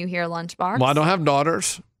from you here, Lunchbox. Well, I don't have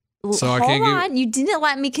daughters, so Hold I can't on. You didn't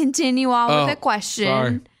let me continue on with the question.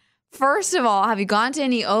 Sorry. First of all, have you gone to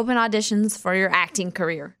any open auditions for your acting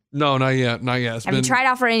career? No, not yet. Not yet. Have you tried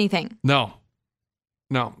out for anything? No.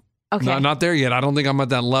 Okay. Not there yet. I don't think I'm at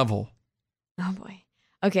that level. Oh boy.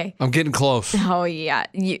 Okay. I'm getting close. Oh yeah.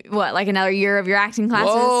 Like another year of your acting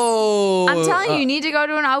classes? Whoa. I'm telling you, you need to go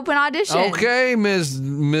to an open audition. Okay,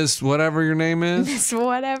 Miss whatever your name is. Miss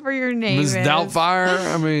whatever your name Miss is.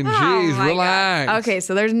 Doubtfire. I mean, geez, my relax. God. Okay,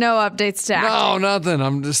 so there's no updates to acting. No, nothing.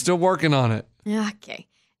 I'm just still working on it. Okay.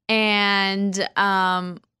 And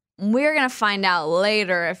we're going to find out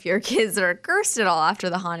later if your kids are cursed at all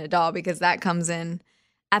after the haunted doll, because that comes in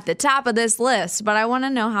at the top of this list. But I want to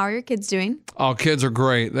know, how are your kids doing? Oh, kids are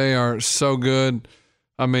great. They are so good.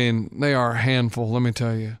 I mean, they are a handful, let me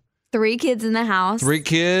tell you. 3 kids in the house. 3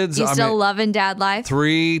 kids. You still loving dad life?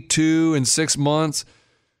 3, 2, and 6 months.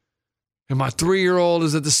 And my 3-year-old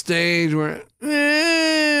is at the stage where,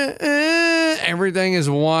 everything is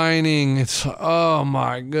whining. It's, oh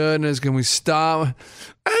my goodness, can we stop?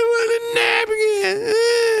 I want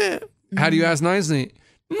a napkin. How do you ask nicely?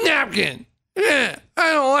 Napkin. I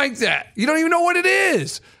don't like that. You don't even know what it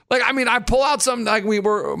is. Like, I mean, I pull out something like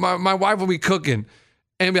my wife will be cooking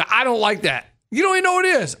and be like, I don't like that. You don't even know what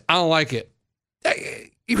it is. I don't like it.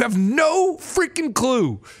 You have no freaking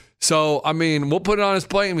clue. So, I mean, we'll put it on his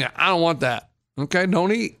plate and be like, I don't want that. Okay,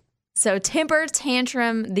 don't eat. So temper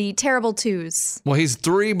tantrum, the terrible twos. Well, he's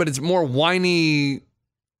 3, but it's more whiny.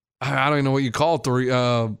 I don't even know what you call 3.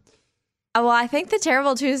 Well, I think the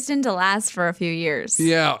terrible twos tend to last for a few years.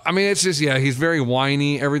 Yeah, I mean, it's just, he's very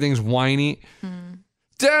whiny. Everything's whiny.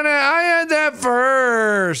 Dana, I had that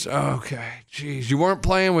first. Okay, jeez, you weren't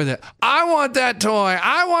playing with it. I want that toy.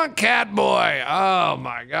 I want Catboy. Oh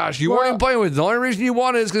my gosh, you weren't even playing with it. The only reason you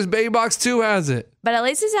want it is because Baby Box 2 has it. But at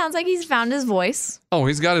least it sounds like he's found his voice. Oh,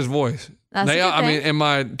 he's got his voice. That's a good thing. I mean, and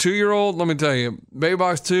my 2-year-old, let me tell you, Baby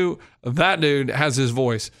Box 2, that dude has his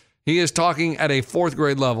voice. He is talking at a 4th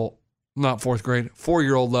grade level. Not 4th grade,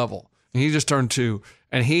 4-year-old level. And he just turned 2.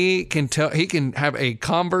 And he can have a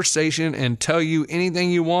conversation and tell you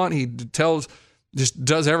anything you want. He just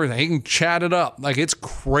does everything. He can chat it up. Like, it's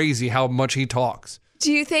crazy how much he talks.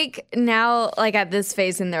 Do you think now, like at this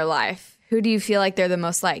phase in their life, who do you feel like they're the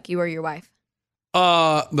most like, you or your wife?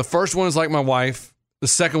 The first one is like my wife. The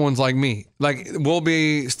second one's like me. Like, we'll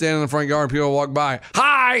be standing in the front yard, people walk by.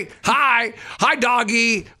 Hi,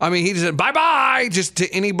 doggy. I mean, he just said bye-bye just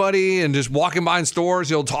to anybody, and just walking by in stores,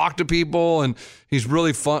 he'll talk to people, and he's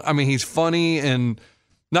really fun. I mean, he's funny, and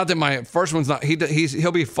not that my first one's not,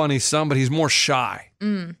 he'll be funny some, but he's more shy.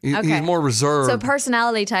 Okay. He's more reserved. So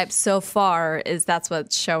personality type so far that's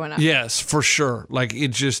what's showing up. Yes, for sure. Like,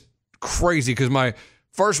 it's just crazy because my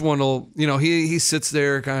first one will, he sits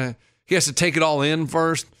there kind of, he has to take it all in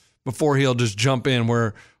first before he'll just jump in,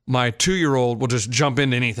 where my 2-year-old will just jump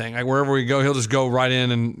into anything. Like, wherever we go, he'll just go right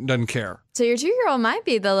in and doesn't care. So your 2-year-old might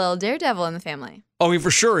be the little daredevil in the family. Oh, he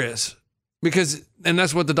for sure is. And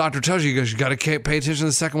that's what the doctor tells you. He goes, you got to pay attention to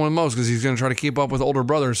the second one most, because he's going to try to keep up with older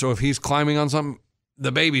brothers. So if he's climbing on something,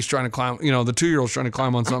 the baby's trying to climb, the 2-year-old's trying to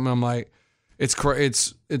climb on something. I'm like, it's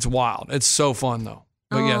wild. It's so fun though.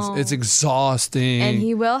 But yes, it's exhausting. And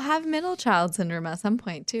he will have middle child syndrome at some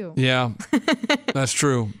point too. Yeah, that's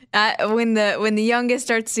true. When the youngest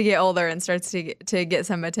starts to get older and starts to get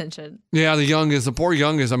some attention. Yeah, the poor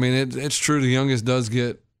youngest. I mean, it's true. The youngest does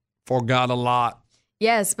get forgot a lot.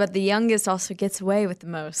 Yes, but the youngest also gets away with the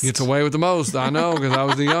most. Gets away with the most. I know, because I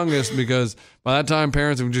was the youngest. Because by that time,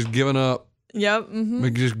 parents have just given up. Yep. Mm-hmm.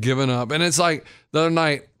 We've just given up. And it's like the other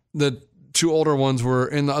night, the 2 older ones were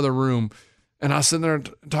in the other room. And I was sitting there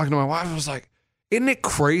talking to my wife. I was like, isn't it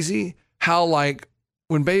crazy how, like,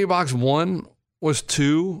 when Baby Box 1 was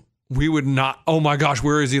 2, we would not, oh my gosh,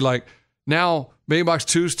 where is he? Like, now Baby Box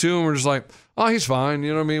 2's 2, and we're just like, oh, he's fine.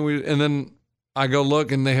 You know what I mean? And then I go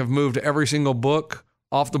look, and they have moved every single book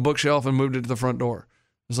off the bookshelf and moved it to the front door.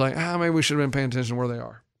 It's like, maybe we should have been paying attention to where they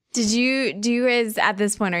are. Do you guys, at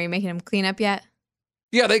this point, are you making them clean up yet?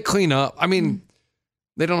 Yeah, they clean up. I mean,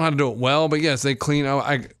 they don't know how to do it well, but yes, they clean up.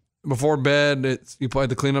 Before bed, you play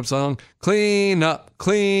the cleanup song. Clean up,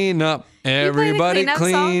 everybody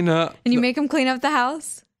clean up. And you make them clean up the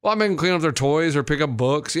house? Well, I make them clean up their toys or pick up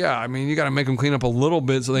books. Yeah, I mean, you got to make them clean up a little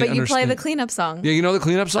bit so they understand. But you play the cleanup song. Yeah, you know the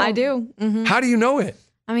cleanup song? I do. Mm-hmm. How do you know it?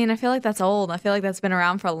 I mean, I feel like that's old. I feel like that's been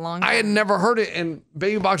around for a long time. I had never heard it, and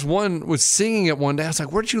Baby Box 1 was singing it one day. I was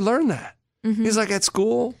like, where'd you learn that? Mm-hmm. He's like, at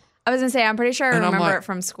school. I was going to say, I'm pretty sure I remember it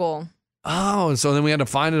from school. Oh, and so then we had to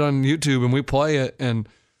find it on YouTube, and we play it, and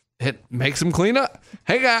it makes them clean up.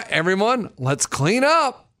 Hey, everyone, let's clean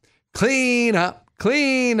up. Clean up.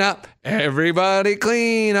 Everybody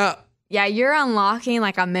clean up. Yeah, you're unlocking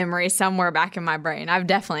like a memory somewhere back in my brain. I've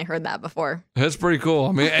definitely heard that before. That's pretty cool.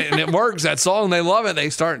 I mean, and it works. That song, they love it.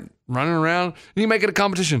 They start running around. And you make it a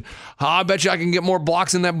competition. I bet you I can get more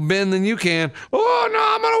blocks in that bin than you can. Oh, no,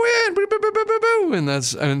 I'm going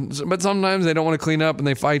to win. But sometimes they don't want to clean up and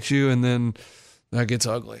they fight you, and then that gets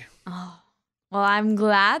ugly. Oh. Well, I'm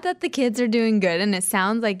glad that the kids are doing good, and it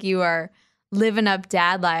sounds like you are living up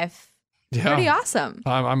dad life. Yeah. Pretty awesome.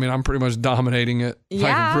 I mean, I'm pretty much dominating it.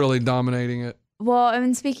 Yeah. Like, really dominating it. Well, I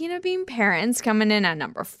mean, speaking of being parents, coming in at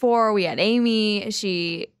number 4, we had Amy.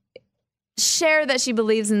 She shared that she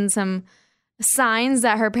believes in some signs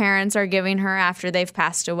that her parents are giving her after they've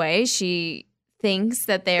passed away. She thinks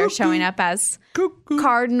that they are showing up as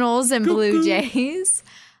cardinals and blue jays.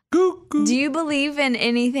 Do you believe in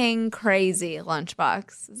anything crazy,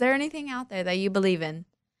 Lunchbox? Is there anything out there that you believe in?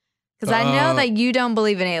 Because I know that you don't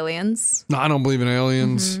believe in aliens. No, I don't believe in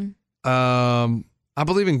aliens. Mm-hmm. I I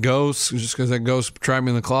believe in ghosts just because that ghost trapped me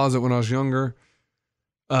in the closet when I was younger.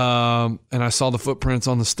 And I saw the footprints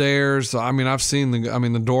on the stairs. So, I mean, I've seen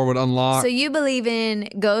the door would unlock. So you believe in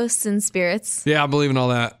ghosts and spirits? Yeah, I believe in all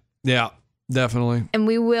that. Yeah, definitely. And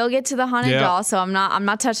we will get to the haunted doll, so I'm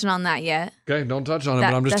not touching on that yet. Okay, don't touch on it,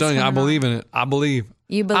 but I'm just telling you, I believe in it. I believe.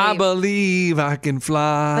 You believe. I believe I can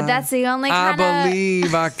fly. But that's the only kind of... I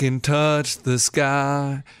believe I can touch the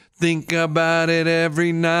sky. Think about it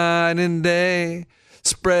every night and day.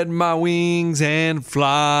 Spread my wings and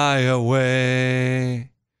fly away.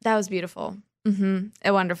 That was beautiful.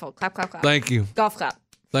 Mm-hmm. Wonderful. Clap, clap, clap. Thank you. Golf clap.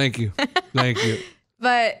 Thank you. Thank you.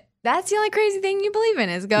 But that's the only crazy thing you believe in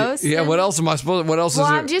is ghosts. Yeah, what else am I supposed? What else is there?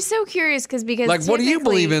 Well, I'm just so curious because like, what do you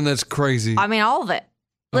believe in that's crazy? I mean, all of it.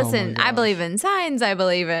 Listen, I believe in signs. I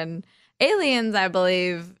believe in aliens. I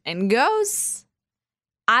believe in ghosts.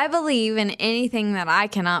 I believe in anything that I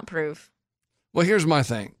cannot prove. Well, here's my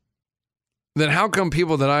thing. Then how come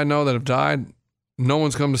people that I know that have died, no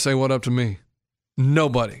one's come to say what up to me?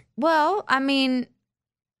 Nobody. Well, I mean,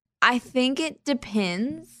 I think it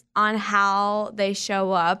depends on how they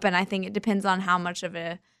show up, and I think it depends on how much of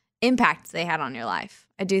an impact they had on your life.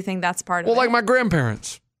 I do think that's part of it. Well, like my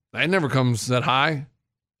grandparents. They never comes that high.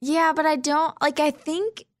 Yeah, but I don't, I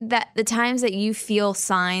think that the times that you feel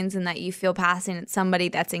signs and that you feel passing at somebody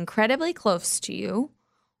that's incredibly close to you,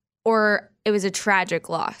 or it was a tragic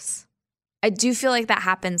loss, I do feel like that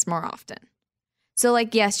happens more often. So,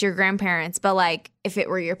 yes, your grandparents, but, if it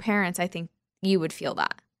were your parents, I think you would feel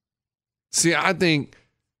that. See, I think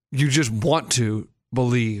you just want to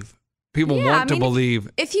believe. People want to believe.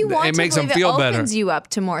 If you want it to makes believe, them feel it better. opens you up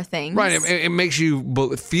to more things. Right. It makes you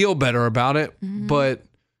feel better about it. Mm-hmm. But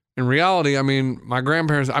in reality, I mean, my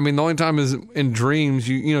grandparents, the only time is in dreams.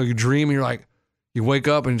 You dream and you're like, you wake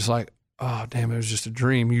up and it's like, oh, damn, it was just a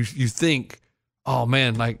dream. You think, oh,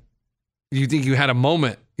 man, you think you had a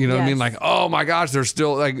moment. You know what I mean? Like, oh, my gosh, they're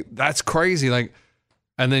still, that's crazy.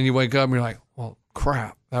 And then you wake up and you're like, well,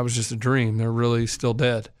 crap, that was just a dream. They're really still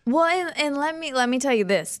dead. Well, and let me tell you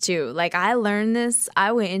this, too. I learned this.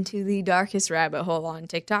 I went into the darkest rabbit hole on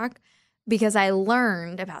TikTok because I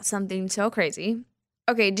learned about something so crazy.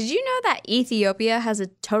 Okay, did you know that Ethiopia has a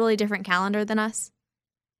totally different calendar than us?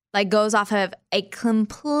 Goes off of a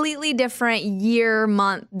completely different year,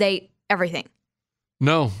 month, date, everything.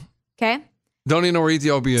 No. Okay. Don't even know where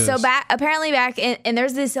Ethiopia is. So apparently back and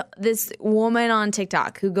there's this woman on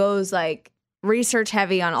TikTok who goes research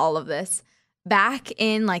heavy on all of this. Back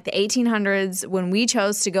in the 1800s, when we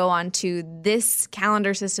chose to go on to this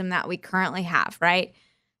calendar system that we currently have, right?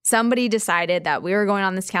 Somebody decided that we were going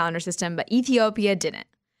on this calendar system, but Ethiopia didn't.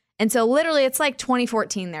 And so literally it's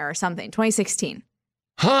 2014 there or something, 2016.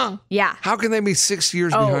 Huh? Yeah. How can they be 6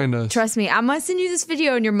 years behind us? Trust me, I'm going to send you this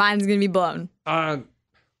video and your mind's going to be blown.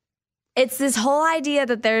 It's this whole idea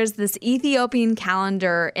that there's this Ethiopian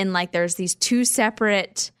calendar and there's these two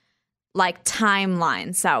separate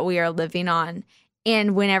timelines that we are living on.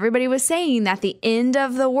 And when everybody was saying that the end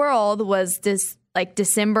of the world was this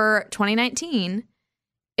December 2019,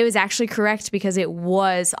 it was actually correct because it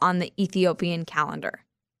was on the Ethiopian calendar.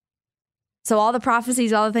 So all the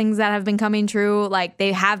prophecies, all the things that have been coming true,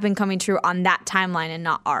 they have been coming true on that timeline and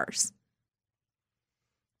not ours.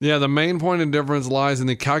 Yeah, the main point of difference lies in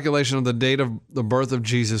the calculation of the date of the birth of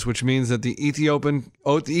Jesus, which means that the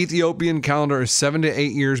Ethiopian calendar is 7 to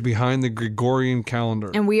 8 years behind the Gregorian calendar.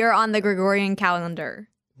 And we are on the Gregorian calendar.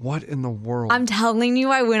 What in the world? I'm telling you,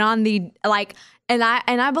 I went on the and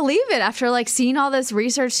I believe it after seeing all this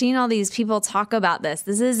research, seeing all these people talk about this.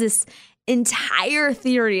 This is this entire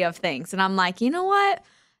theory of things. And I'm like, you know what?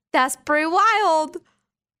 That's pretty wild.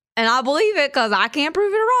 And I believe it because I can't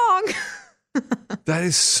prove it wrong. That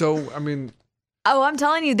is so, Oh, I'm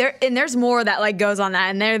telling you, there's more that goes on that,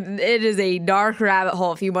 and it is a dark rabbit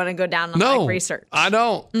hole if you want to go down on research. I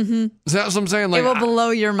don't. Mm-hmm. So that's what I'm saying. It will blow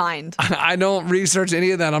your mind. I don't research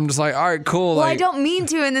any of that. I'm just all right, cool. Well, I don't mean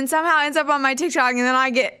to, and then somehow it ends up on my TikTok, and then I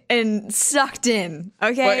get sucked in.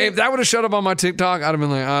 Okay. But if that would have showed up on my TikTok, I'd have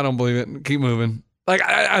been like, I don't believe it. Keep moving.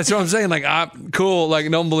 That's what I'm saying. I'm cool.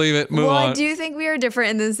 Don't believe it. Move on. Well, I do think we are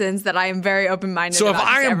different in the sense that I am very open-minded. So if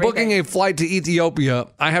I am everything. booking a flight to Ethiopia,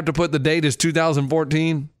 I have to put the date as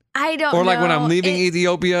 2014? I don't know. Or when I'm leaving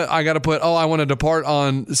Ethiopia, I got to put, I want to depart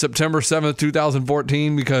on September 7th,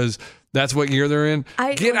 2014 because that's what year they're in.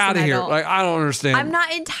 Get out of here. I don't understand. I'm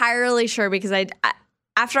not entirely sure because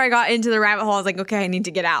after I got into the rabbit hole, I was like, okay, I need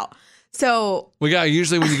to get out. So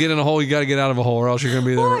usually when you get in a hole, you got to get out of a hole or else you're going to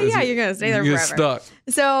be there. Well, yeah, you're going to stay there forever. Get stuck.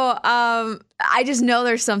 So I just know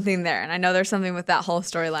there's something there, and I know there's something with that whole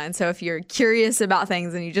storyline. So if you're curious about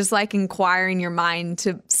things and you just inquiring your mind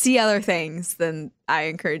to see other things, then I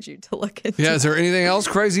encourage you to look into. Yeah, is there anything else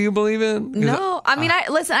crazy you believe in? No, I mean,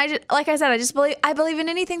 I believe in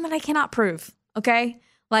anything that I cannot prove. Okay,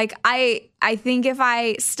 like I think if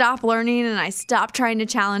I stop learning and I stop trying to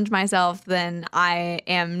challenge myself, then I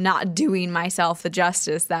am not doing myself the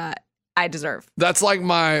justice that I deserve. That's like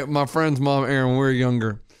my friend's mom, Erin, when we were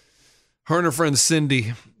younger. Her and her friend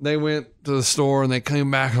Cindy, they went to the store and they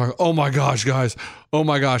came back like, oh my gosh, guys, oh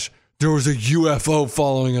my gosh, there was a UFO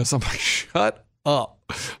following us. I'm like, shut up.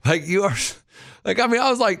 Like you are, like, I mean, I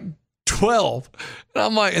was like 12 and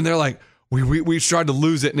I'm like, and they're like, we tried to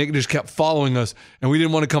lose it and it just kept following us and we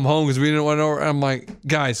didn't want to come home because we didn't want to know. I'm like,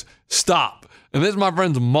 guys, stop. And this is my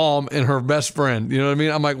friend's mom and her best friend. You know what I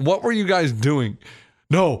mean? I'm like, what were you guys doing?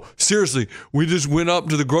 No, seriously, we just went up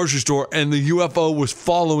to the grocery store and the UFO was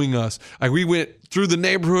following us. Like we went through the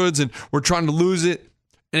neighborhoods and we're trying to lose it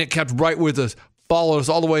and it kept right with us, followed us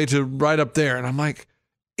all the way to right up there. And I'm like,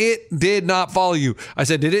 it did not follow you. I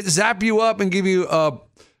said, did it zap you up and give you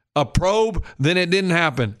a probe? Then it didn't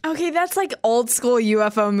happen. Okay, that's like old school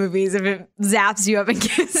UFO movies. If it zaps you up and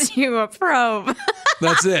gives you a probe.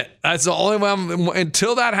 That's it. That's the only way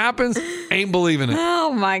until that happens, ain't believing it.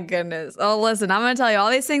 Oh my goodness. Oh, listen, I'm going to tell you all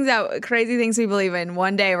these things crazy things we believe in.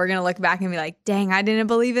 One day we're going to look back and be like, dang, I didn't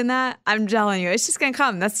believe in that. I'm telling you, it's just going to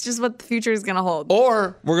come. That's just what the future is going to hold.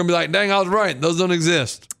 Or we're going to be like, dang, I was right. Those don't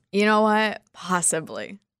exist. You know what?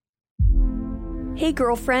 Possibly. Hey,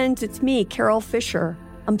 girlfriends, it's me, Carol Fisher.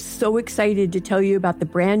 I'm so excited to tell you about the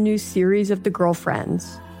brand new series of The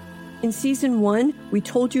Girlfriends. In season 1, we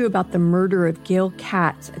told you about the murder of Gail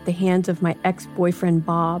Katz at the hands of my ex-boyfriend,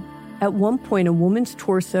 Bob. At one point, a woman's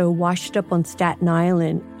torso washed up on Staten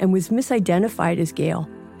Island and was misidentified as Gail.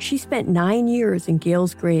 She spent 9 years in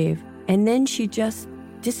Gail's grave, and then she just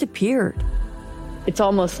disappeared. It's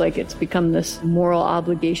almost like it's become this moral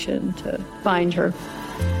obligation to find her.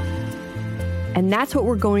 And that's what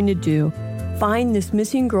we're going to do. Find this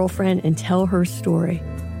missing girlfriend and tell her story.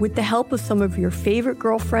 With the help of some of your favorite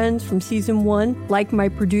girlfriends from season 1, like my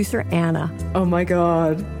producer, Anna. Oh my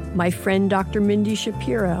God. My friend, Dr. Mindy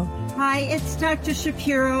Shapiro. Hi, it's Dr.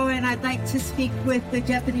 Shapiro, and I'd like to speak with the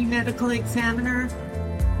deputy medical examiner.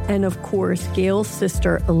 And of course, Gail's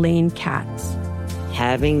sister, Elaine Katz.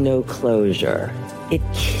 Having no closure, it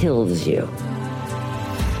kills you.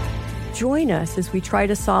 Join us as we try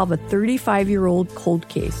to solve a 35-year-old cold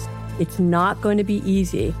case. It's not going to be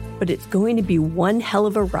easy, but it's going to be one hell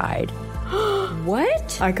of a ride.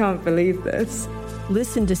 What? I can't believe this.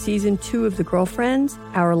 Listen to season 2 of The Girlfriends,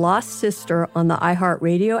 Our Lost Sister on the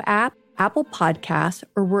iHeartRadio app, Apple Podcasts,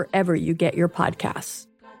 or wherever you get your podcasts.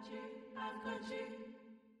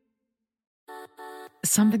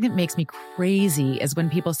 Something that makes me crazy is when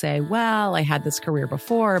people say, well, I had this career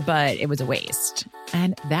before, but it was a waste.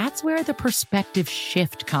 And that's where the perspective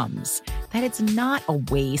shift comes, that it's not a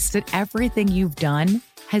waste, that everything you've done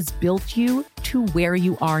has built you to where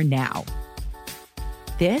you are now.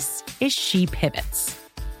 This is She Pivots,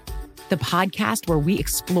 the podcast where we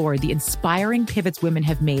explore the inspiring pivots women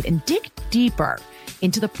have made and dig deeper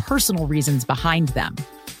into the personal reasons behind them.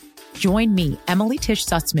 Join me, Emily Tish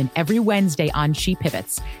Sussman, every Wednesday on She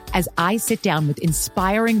Pivots as I sit down with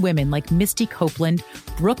inspiring women like Misty Copeland,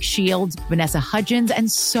 Brooke Shields, Vanessa Hudgens,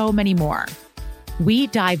 and so many more. We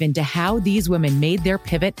dive into how these women made their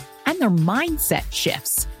pivot and their mindset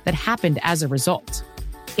shifts that happened as a result.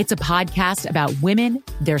 It's a podcast about women,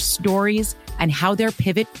 their stories, and how their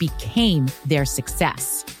pivot became their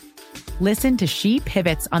success. Listen to She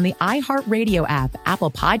Pivots on the iHeartRadio app, Apple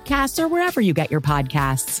Podcasts, or wherever you get your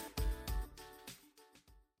podcasts.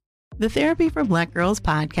 The Therapy for Black Girls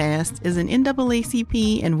podcast is an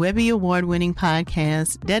NAACP and Webby Award-winning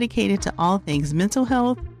podcast dedicated to all things mental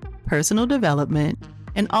health, personal development,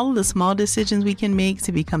 and all of the small decisions we can make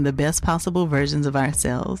to become the best possible versions of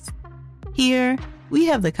ourselves. Here, we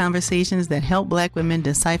have the conversations that help Black women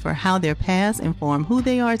decipher how their past inform who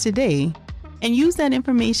they are today and use that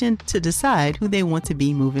information to decide who they want to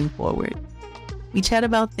be moving forward. We chat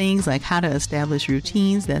about things like how to establish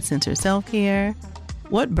routines that center self-care,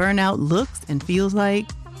 what burnout looks and feels like,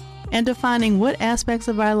 and defining what aspects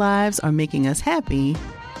of our lives are making us happy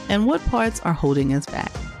and what parts are holding us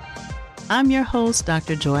back. I'm your host,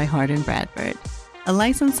 Dr. Joy Harden Bradford, a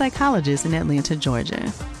licensed psychologist in Atlanta,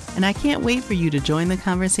 Georgia, and I can't wait for you to join the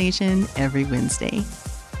conversation every Wednesday.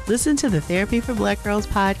 Listen to the Therapy for Black Girls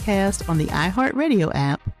podcast on the iHeartRadio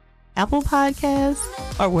app, Apple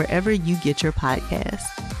Podcasts, or wherever you get your podcasts.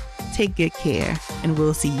 Take good care, and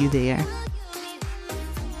we'll see you there.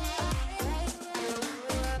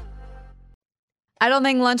 I don't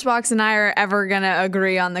think Lunchbox and I are ever going to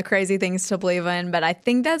agree on the crazy things to believe in, but I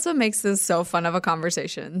think that's what makes this so fun of a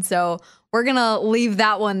conversation. So we're going to leave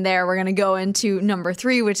that one there. We're going to go into number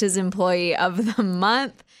 3, which is Employee of the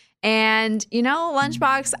Month. And,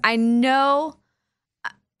 Lunchbox, I know,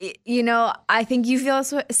 I think you feel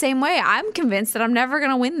the same way. I'm convinced that I'm never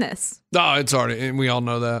going to win this. No, it's already, and we all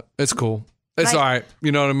know that. It's cool. It's all right.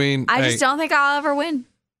 You know what I mean? I just don't think I'll ever win.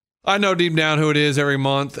 I know deep down who it is every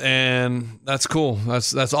month, and that's cool.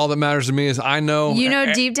 That's all that matters to me is I know. You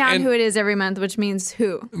know deep down who it is every month, which means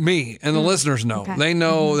who? Me. And the listeners know. Okay. They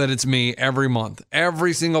know that it's me every month.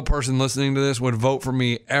 Every single person listening to this would vote for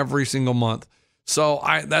me every single month. So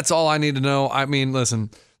that's all I need to know. I mean,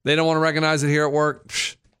 listen, they don't want to recognize it here at work.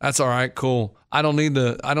 Psh, that's all right. Cool. I don't need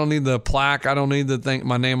the plaque. I don't need the thing,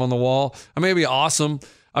 my name on the wall. I mean, it'd be awesome.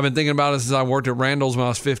 I've been thinking about it since I worked at Randall's when I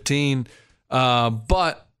was 15.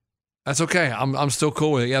 But that's okay. I'm still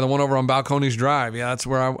cool with it. Yeah, the one over on Balcones Drive. Yeah, that's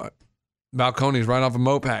where Balcones, right off of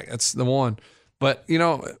Mopac. That's the one. But,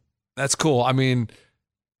 that's cool. I mean,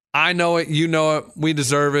 I know it. You know it. We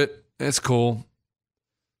deserve it. It's cool.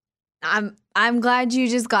 I'm glad you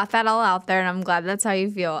just got that all out there, and I'm glad that's how you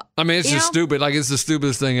feel. I mean, it's just stupid. Like, it's the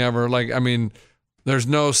stupidest thing ever. Like, I mean, there's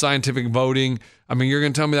no scientific voting. I mean, you're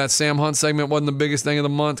going to tell me that Sam Hunt segment wasn't the biggest thing of the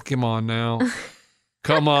month? Come on now.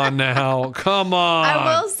 Come on now. Come on.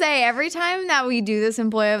 I will say, every time that we do this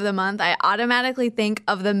Employee of the Month, I automatically think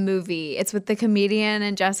of the movie. It's with the comedian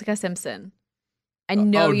and Jessica Simpson. I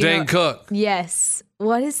know Dane Cook. Yes.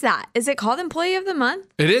 What is that? Is it called Employee of the Month?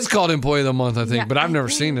 It is called Employee of the Month, I think, but I've never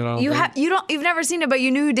seen it. You've never seen it, but you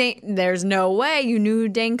knew who Dane. There's no way you knew who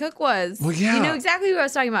Dane Cook was. Well, yeah. You knew exactly who I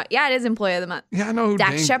was talking about. Yeah, it is Employee of the Month. Yeah, I know who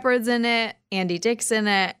Dax Shepard's in it. Andy Dick's in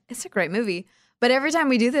it. It's a great movie. But every time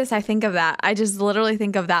we do this, I think of that. I just literally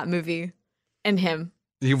think of that movie and him.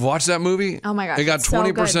 You've watched that movie? Oh my gosh. It got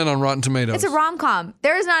 20% on Rotten Tomatoes. It's a rom-com.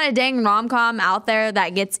 There is not a dang rom-com out there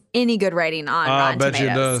that gets any good rating on Rotten Tomatoes. I bet you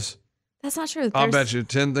it does. That's not true. I'll bet you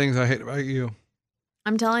 10 things I hate about you.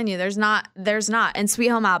 I'm telling you, there's not. And Sweet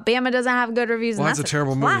Home Alabama doesn't have good reviews. Well, and that's a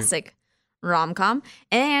terrible classic rom-com.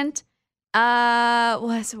 And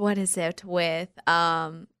what is it with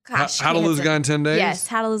How to Lose a Guy in 10 Days? Yes,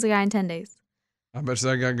 How to Lose a Guy in 10 Days. I bet you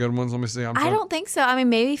that got good ones. Let me see. I don't think so. I mean,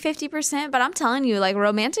 maybe 50%, but I'm telling you, like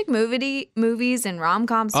romantic movies and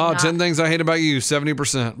rom-coms. 10 Things I Hate About You,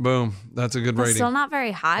 70%. Boom. That's a good rating. Still not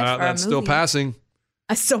very high for a movie. That's still passing.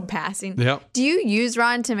 Still passing. Yep. Do you use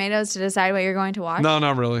Rotten Tomatoes to decide what you're going to watch? No,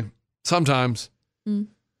 not really. Sometimes. If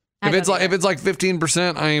it's like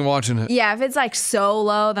 15%, I ain't watching it. Yeah, if it's like so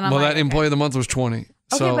low, then I'm that Employee of the Month was 20.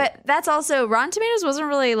 Okay, but that's also, Rotten Tomatoes wasn't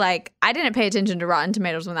really like, I didn't pay attention to Rotten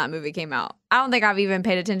Tomatoes when that movie came out. I don't think I've even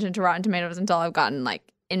paid attention to Rotten Tomatoes until I've gotten like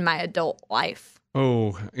in my adult life.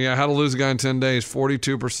 Oh, yeah. How to Lose a Guy in 10 Days,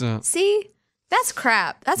 42%. See? That's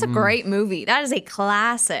crap. That's a great movie. That is a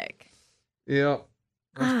classic. Yeah.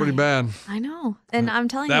 That's pretty bad. I know. And I'm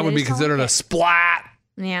telling you. That would be considered a splat.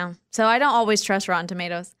 Yeah. So I don't always trust Rotten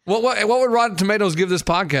Tomatoes. What would Rotten Tomatoes give this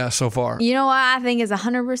podcast so far? You know what I think is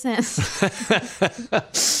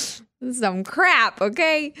 100%. Some crap,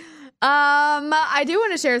 okay? I do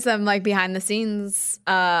want to share some like behind the scenes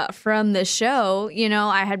from the show.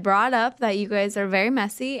 I had brought up that you guys are very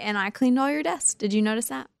messy and I cleaned all your desks. Did you notice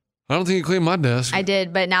that? I don't think you cleaned my desk. I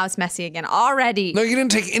did, but now it's messy again already. No, you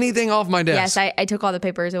didn't take anything off my desk. Yes, I took all the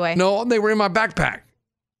papers away. No, they were in my backpack.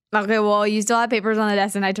 Okay, well, you still have papers on the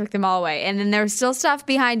desk, and I took them all away. And then there was still stuff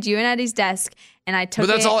behind you and Eddie's desk, and I took it.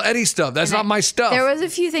 But that's all Eddie's stuff. That's not my stuff. There was a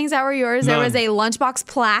few things that were yours. None. There was a Lunchbox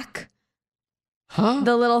plaque. Huh?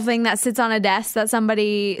 The little thing that sits on a desk that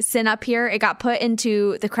somebody sent up here. It got put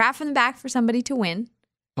into the crap from the back for somebody to win.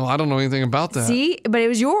 Oh, I don't know anything about that. See? But it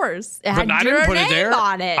was yours. It had I your didn't put it name there.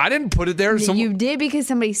 on it. I didn't put it there. You did because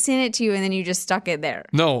somebody sent it to you and then you just stuck it there.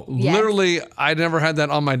 No, Yes. literally, I never had that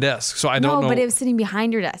on my desk, so I don't know. No, but it was sitting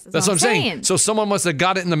behind your desk. That's what I'm saying. So someone must have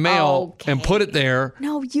got it in the mail and put it there.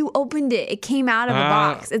 No, you opened it. It came out of a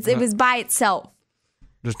box. It was by itself.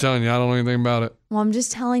 Just telling you, I don't know anything about it. Well, I'm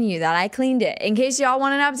just telling you that I cleaned it. In case y'all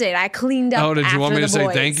want an update, I cleaned up. Oh, did you want me to say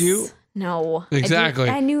boys. thank you? No. Exactly.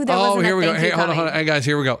 I knew there wasn't here we go. thank you Hey, hold on. Hey, guys,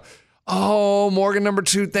 here we go. Oh, Morgan number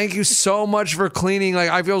 2, thank you so much for cleaning. Like,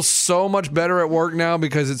 I feel so much better at work now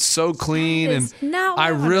because it's so clean, and I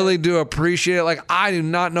really do appreciate it. Like, I do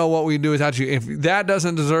not know what we do without you. If that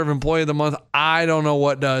doesn't deserve Employee of the Month, I don't know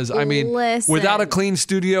what does. I mean, without a clean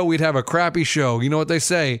studio, we'd have a crappy show. You know what they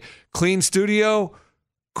say? Clean studio,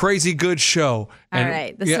 crazy good show. All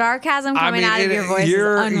right. The sarcasm coming out of your voice is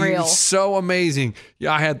unreal. You're so amazing.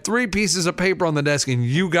 Yeah, I had 3 pieces of paper on the desk and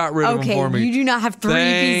you got rid of them for me. Okay, you do not have 3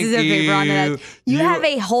 pieces of paper on the desk. You have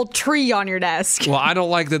a whole tree on your desk. Well, I don't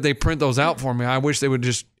like that they print those out for me. I wish they would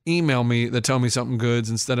just email me that tell me something goods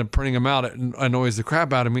instead of printing them out. It annoys the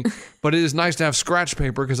crap out of me. But it is nice to have scratch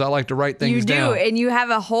paper because I like to write things down. You do, and you have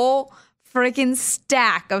a whole freaking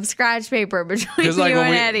stack of scratch paper between you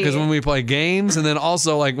and Eddie. Because when we play games, and then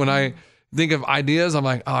also like when I think of ideas, I'm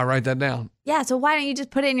like, oh, I write that down. Yeah, so why don't you just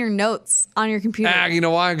put it in your notes on your computer? You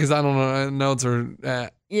know why? Because I don't know. Notes are...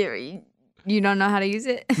 You don't know how to use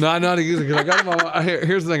it? No, I know how to use it because I got them on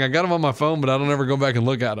here's the thing. I got them on my phone, but I don't ever go back and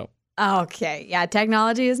look at them. Okay. Yeah,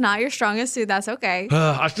 technology is not your strongest suit. That's okay.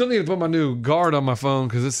 I still need to put my new guard on my phone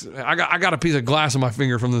because I got a piece of glass on my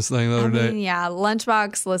finger from this thing the other day. Yeah,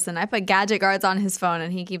 Lunchbox, listen, I put gadget guards on his phone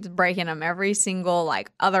and he keeps breaking them every single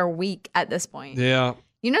other week at this point. Yeah.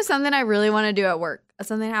 You know something I really want to do at work?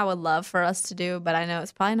 Something I would love for us to do, but I know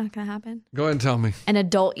it's probably not going to happen. Go ahead and tell me. An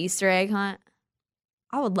adult Easter egg hunt.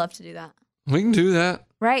 I would love to do that. We can do that.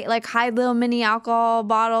 Right? Like hide little mini alcohol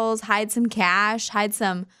bottles, hide some cash, hide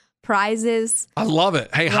some prizes. I love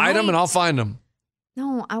it. Hey, hide them and I'll find them.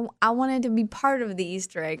 No, I wanted to be part of the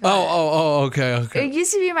Easter egg hunt. Okay. It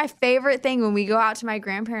used to be my favorite thing when we go out to my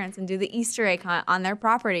grandparents and do the Easter egg hunt on their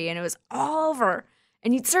property, and it was all over.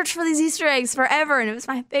 And you'd search for these Easter eggs forever, and it was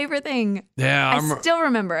my favorite thing. Yeah. I still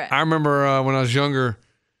remember it. I remember when I was younger,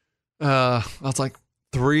 I was like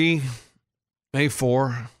 3, maybe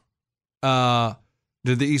 4,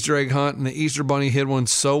 did the Easter egg hunt, and the Easter Bunny hid one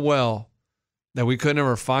so well that we couldn't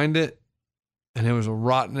ever find it, and it was a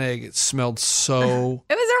rotten egg. It smelled so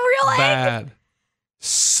It was a real bad. egg?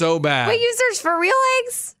 So bad. Wait, you searched for real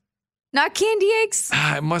eggs? Not candy eggs?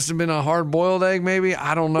 It must have been a hard-boiled egg, maybe.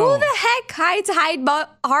 I don't know. Who the heck hides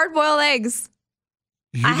hard-boiled eggs?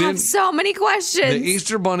 I have so many questions. The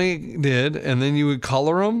Easter Bunny did, and then you would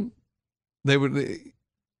color them. They would...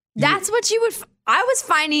 That's what you would... I was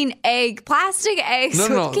finding plastic eggs with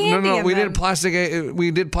candy in them. We did plastic.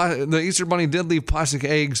 The Easter Bunny did leave plastic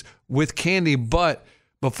eggs with candy, but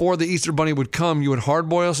before the Easter Bunny would come, you would hard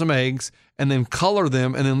boil some eggs and then color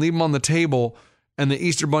them and then leave them on the table, and the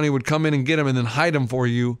Easter Bunny would come in and get them and then hide them for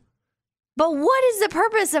you. But what is the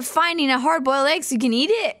purpose of finding a hard boiled egg so you can eat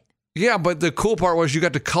it? Yeah, but the cool part was you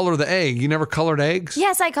got to color the egg. You never colored eggs?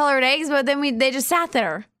 Yes, I colored eggs, but then they just sat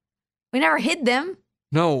there. We never hid them.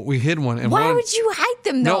 No, we hid one. And why would you hide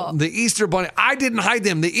them, though? No, the Easter Bunny. I didn't hide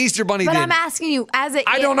them. The Easter Bunny did. But I'm asking you, as a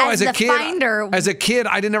kid, finder. As a kid,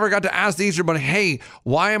 I never got to ask the Easter Bunny, hey,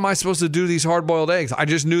 why am I supposed to do these hard-boiled eggs? I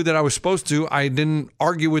just knew that I was supposed to. I didn't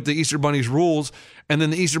argue with the Easter Bunny's rules. And then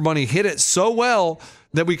the Easter Bunny hid it so well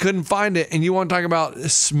that we couldn't find it. And you want to talk about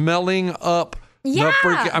smelling up the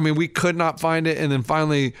freaking... we could not find it. And then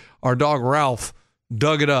finally, our dog Ralph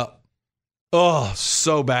dug it up. Oh,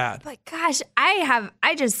 so bad. But gosh,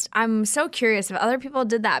 I'm so curious if other people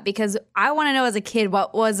did that, because I want to know as a kid,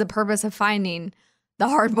 what was the purpose of finding the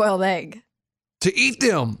hard-boiled egg? To eat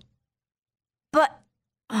them. But,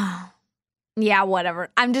 yeah, whatever.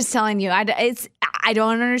 I'm just telling you, I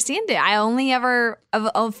don't understand it. I only ever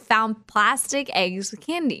found plastic eggs with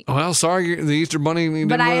candy. Well, sorry, the Easter Bunny.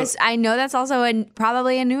 But I know that's also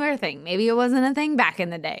probably a newer thing. Maybe it wasn't a thing back in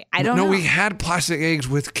the day. I don't know. No, we had plastic eggs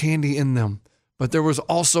with candy in them, but there was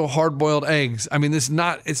also hard-boiled eggs. I mean, it's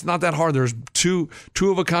not that hard. There's two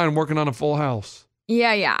of a kind working on a full house.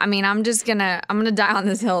 Yeah. I mean, I'm gonna die on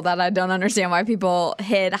this hill that I don't understand why people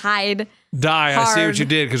hide. I see what you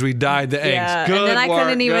did, because we dyed the eggs. Yeah, good and then I work,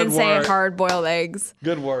 couldn't even say hard-boiled eggs.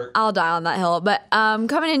 Good work. I'll die on that hill. But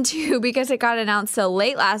coming into, because it got announced so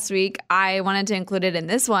late last week, I wanted to include it in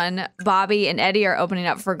this one. Bobby and Eddie are opening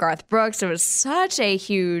up for Garth Brooks. It was such a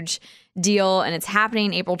huge deal, and it's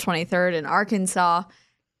happening April 23rd in Arkansas.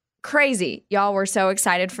 Crazy. Y'all were so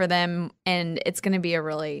excited for them, and it's going to be a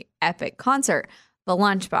really epic concert. The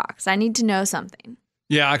Lunchbox, I need to know something.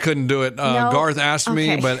 Yeah, I couldn't do it. No? Garth asked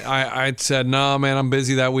me, but I said, no, man, I'm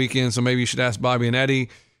busy that weekend, so maybe you should ask Bobby and Eddie.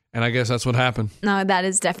 And I guess that's what happened. No, that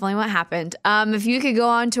is definitely what happened. If you could go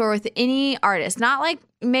on tour with any artist, not like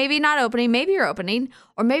maybe not opening, maybe you're opening,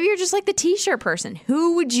 or maybe you're just like the t-shirt person,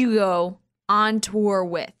 who would you go on tour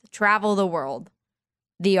with? Travel the world,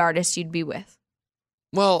 the artist you'd be with?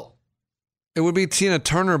 Well, it would be Tina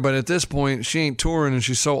Turner, but at this point, she ain't touring and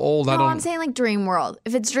she's so old. No, I'm saying like Dream World.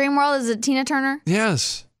 If it's Dream World, is it Tina Turner?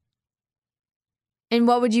 Yes. And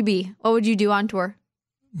what would you be? What would you do on tour?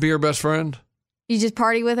 Be her best friend. You just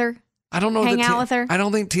party with her? I don't know. Hang out with her? I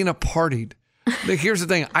don't think Tina partied. Here's the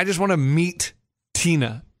thing. I just want to meet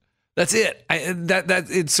Tina. That's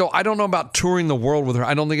it. So I don't know about touring the world with her.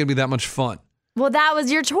 I don't think it'd be that much fun. Well, that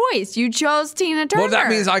was your choice. You chose Tina Turner. Well, that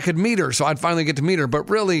means I could meet her, so I'd finally get to meet her. But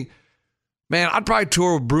really, man, I'd probably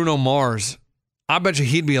tour with Bruno Mars. I bet you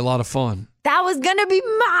he'd be a lot of fun. That was going to be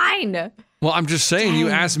mine. Well, I'm just saying, you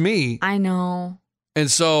asked me. I know. And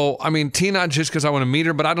so, I mean, Tina, just because I want to meet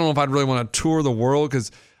her, but I don't know if I'd really want to tour the world because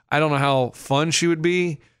I don't know how fun she would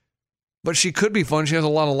be. But she could be fun. She has a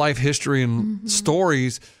lot of life history and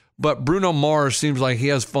stories. But Bruno Mars seems like he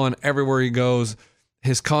has fun everywhere he goes.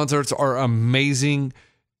 His concerts are amazing.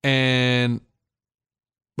 But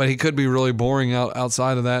he could be really boring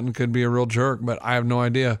outside of that and could be a real jerk. But I have no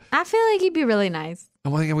idea. I feel like he'd be really nice.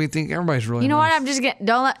 We think everybody's really nice. You know what? I'm just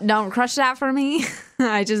don't crush that for me.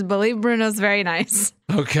 I just believe Bruno's very nice.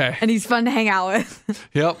 Okay. And he's fun to hang out with.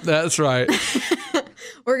 Yep, that's right.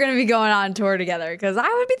 We're going to be going on tour together because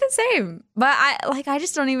I would be the same. But I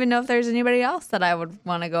just don't even know if there's anybody else that I would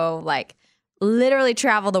want to go literally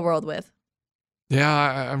travel the world with. Yeah,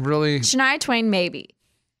 I'm really... Shania Twain, maybe.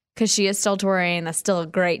 Because she is still touring. That's still a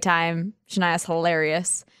great time. Shania's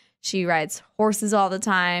hilarious. She rides horses all the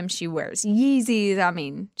time. She wears Yeezys. I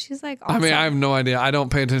mean, she's like awesome. I mean, I have no idea. I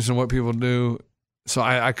don't pay attention to what people do. So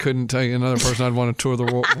I couldn't tell you another person I'd want to tour the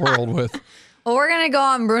world with. Well, we're going to go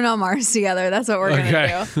on Bruno Mars together. That's what we're going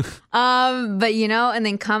to do. But, and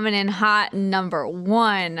then coming in hot, number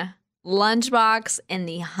 1, Lunchbox and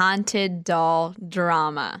the Haunted Doll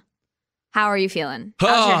drama. How are you feeling?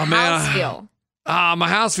 How's your house feel? My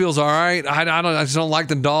house feels all right. I just don't like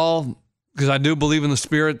the doll because I do believe in the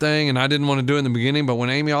spirit thing, and I didn't want to do it in the beginning. But when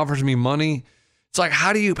Amy offers me money, it's like,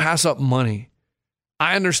 how do you pass up money?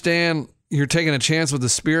 I understand you're taking a chance with the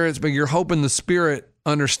spirits, but you're hoping the spirit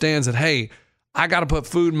understands that, hey, I got to put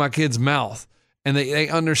food in my kid's mouth. And they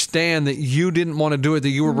understand that you didn't want to do it, that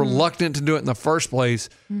you were reluctant to do it in the first place,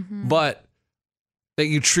 but that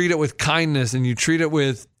you treat it with kindness and you treat it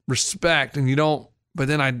with respect and you don't. But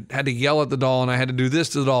then I had to yell at the doll and I had to do this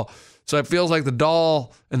to the doll. So it feels like the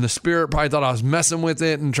doll and the spirit probably thought I was messing with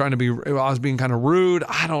it and I was being kind of rude.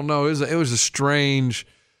 I don't know. It was a strange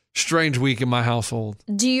week in my household.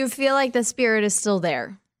 Do you feel like the spirit is still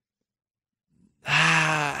there?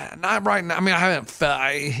 Not right now. I mean, I haven't felt.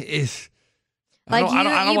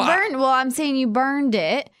 I'm saying you burned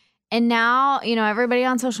it, and now everybody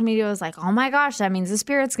on social media was like, "Oh my gosh, that means the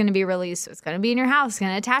spirit's going to be released. So it's going to be in your house,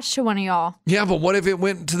 going to attach to one of y'all." Yeah, but what if it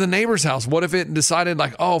went to the neighbor's house? What if it decided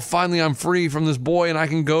oh, finally I'm free from this boy and I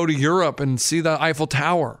can go to Europe and see the Eiffel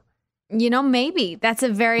Tower? Maybe that's a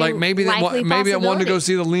very maybe it wanted to go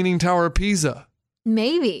see the Leaning Tower of Pisa.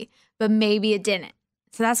 Maybe, but maybe it didn't.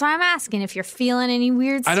 So that's why I'm asking if you're feeling any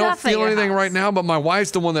weird stuff. I don't feel anything house. right now, but my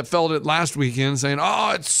wife's the one that felt it last weekend saying,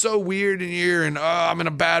 oh, it's so weird in here and I'm in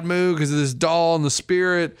a bad mood because of this doll and the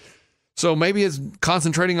spirit. So maybe it's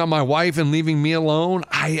concentrating on my wife and leaving me alone.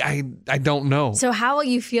 I don't know. So how will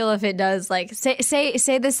you feel if it does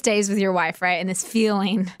say this stays with your wife, right? And this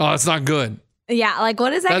feeling. Oh, it's not good. Yeah,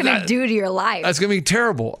 what is that going to do to your life? That's going to be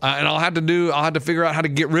terrible. And I'll have to figure out how to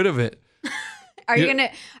get rid of it. Are you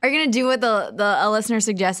gonna do what a listener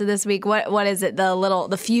suggested this week? What is it?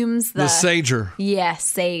 The fumes? The sager. Yes,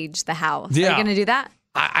 sage the house. Yeah. Are you gonna do that?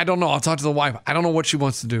 I don't know. I'll talk to the wife. I don't know what she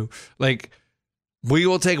wants to do. We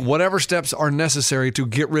will take whatever steps are necessary to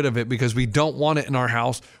get rid of it because we don't want it in our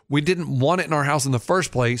house. We didn't want it in our house in the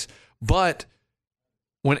first place. But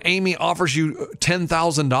when Amy offers you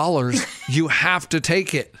 $10,000, you have to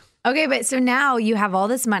take it. Okay, but so now you have all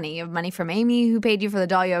this money. You have money from Amy who paid you for the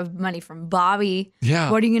doll. You have money from Bobby.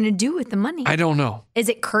 Yeah. What are you going to do with the money? I don't know. Is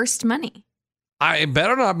it cursed money? It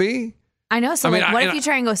better not be. I know. So what if you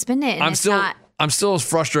try and go spend it and I'm still as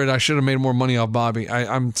frustrated. I should have made more money off Bobby.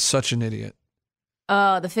 I'm such an idiot.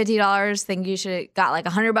 Oh, the $50, think you should have got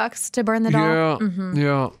 $100 to burn the doll? Yeah.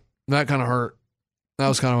 Yeah. That kind of hurt. That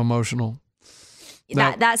was kind of emotional.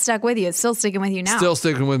 That stuck with you. It's still sticking with you now. Still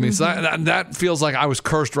sticking with me. Mm-hmm. So that feels like I was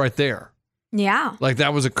cursed right there. Yeah.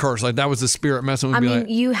 That was a curse. That was the spirit messing with me. I mean,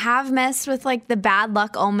 you have messed with the bad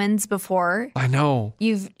luck omens before. I know.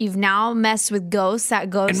 You've now messed with ghosts. That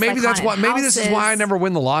ghosts. And maybe that's why. Maybe this is why I never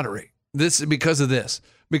win the lottery. Because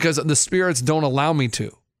the spirits don't allow me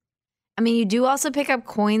to. I mean, you do also pick up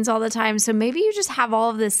coins all the time. So maybe you just have all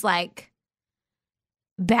of this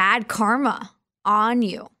bad karma on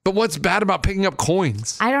you. But what's bad about picking up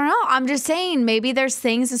coins? I don't know. I'm just saying maybe there's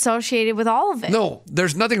things associated with all of it. No,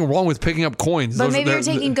 there's nothing wrong with picking up coins. But maybe you're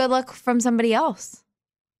taking good luck from somebody else.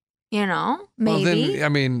 Maybe. Well,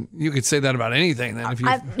 then, you could say that about anything. Then,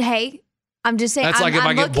 hey, I'm just saying. That's like if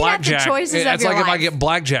I get blackjack. That's like if I get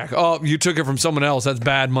blackjack. Oh, you took it from someone else. That's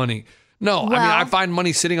bad money. No, I find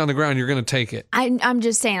money sitting on the ground. You're going to take it. I'm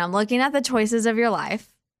just saying. I'm looking at the choices of your life.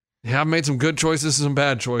 Yeah, I've made some good choices and some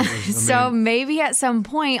bad choices. Maybe at some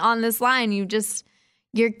point on this line,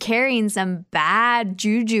 you're carrying some bad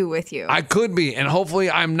juju with you. I could be, and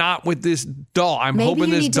hopefully I'm not with this doll. I'm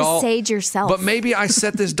hoping this doll. Maybe you need to sage yourself. But maybe I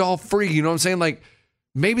set this doll free. You know what I'm saying? Like,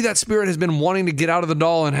 maybe that spirit has been wanting to get out of the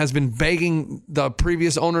doll and has been begging the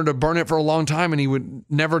previous owner to burn it for a long time, and he would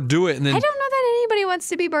never do it. And then I don't know that anybody wants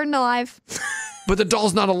to be burned alive. But the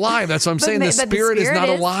doll's not alive. That's what I'm saying. The spirit is not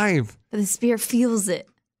alive. But the spirit feels it.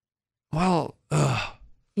 Well,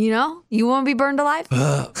 you know, you want to be burned alive?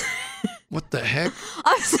 What the heck?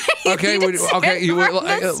 I'm saying okay, let's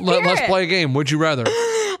play a game. Would you rather? I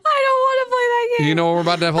don't want to play that game. You know what we're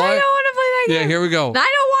about to play? I don't want to play that game. Yeah, here we go. I don't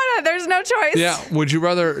want to. There's no choice. Yeah, would you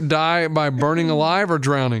rather die by burning alive or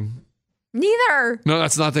drowning? Neither. No,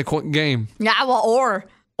 that's not the game. Yeah, well,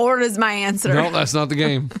 or is my answer. No, that's not the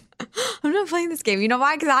game. I'm not playing this game. You know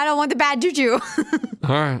why? Because I don't want the bad juju. All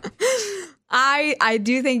right. I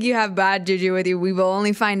do think you have bad juju with you. We will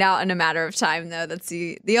only find out in a matter of time, though. That's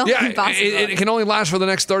the only possibility. It can only last for the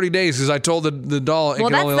next 30 days because I told the doll it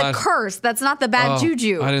can only last. Well, that's the curse. That's not the bad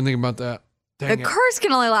juju. I didn't think about that. Dang the curse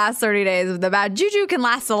can only last 30 days. The bad juju can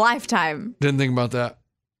last a lifetime. Didn't think about that.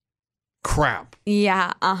 Crap.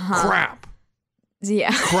 Yeah. Crap.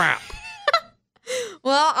 Yeah. Crap.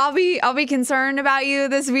 Well, I'll be concerned about you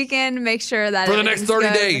this weekend. Make sure that for the next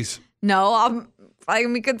 30 days. No, I'm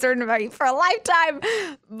gonna be concerned about you for a lifetime.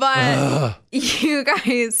 But you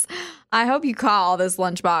guys, I hope you caught all this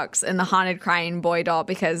Lunchbox and the haunted crying boy doll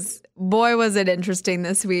because boy was it interesting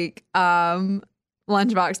this week.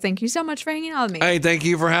 Lunchbox, thank you so much for hanging out with me. Hey, thank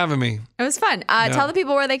you for having me. It was fun. Tell the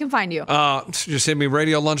people where they can find you. Just hit me,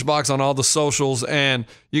 Radio Lunchbox, on all the socials. And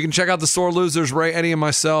you can check out the Sore Losers, Ray, Eddie, and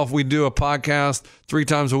myself. We do a podcast 3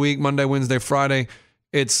 times a week, Monday, Wednesday, Friday.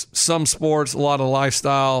 It's some sports, a lot of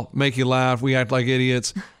lifestyle, make you laugh. We act like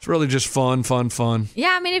idiots. It's really just fun. Yeah,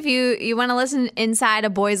 I mean, if you want to listen inside a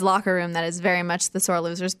boys' locker room, that is very much the Sore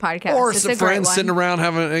Losers podcast. Or some friends sitting around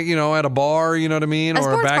having, at a bar, you know what I mean?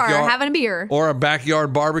 Or a backyard bar, having a beer. Or a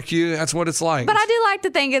backyard barbecue. That's what it's like. But I do like to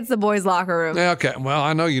think it's the boys' locker room. Okay, well,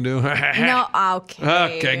 I know you do. No,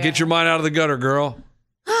 okay. Okay, get your mind out of the gutter, girl.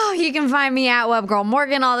 Oh, you can find me at Webgirl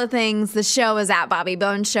Morgan, all the things. The show is at Bobby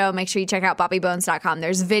Bones Show. Make sure you check out bobbybones.com.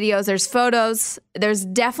 There's videos, there's photos. There's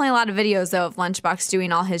definitely a lot of videos, though, of Lunchbox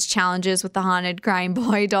doing all his challenges with the haunted crying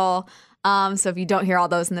boy doll. So if you don't hear all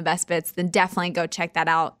those in the best bits, then definitely go check that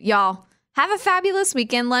out. Y'all, have a fabulous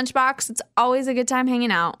weekend, Lunchbox. It's always a good time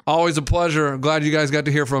hanging out. Always a pleasure. Glad you guys got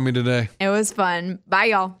to hear from me today. It was fun. Bye,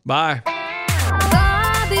 y'all. Bye.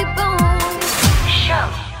 Bobby Bones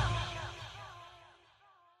Show.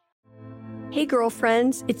 Hey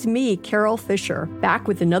girlfriends, it's me, Carol Fisher, back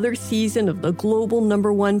with another season of the global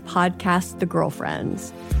 #1 podcast, The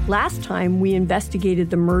Girlfriends. Last time, we investigated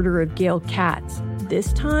the murder of Gail Katz.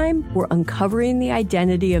 This time, we're uncovering the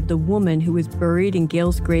identity of the woman who was buried in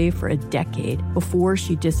Gail's grave for a decade before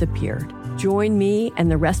she disappeared. Join me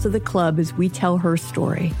and the rest of the club as we tell her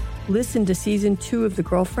story. Listen to Season 2 of The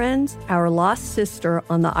Girlfriends, Our Lost Sister,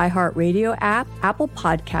 on the iHeartRadio app, Apple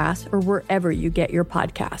Podcasts, or wherever you get your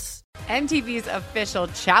podcasts. MTV's official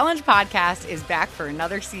Challenge podcast is back for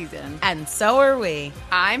another season. And so are we.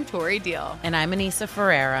 I'm Tori Deal. And I'm Anissa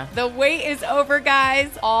Ferreira. The wait is over, guys.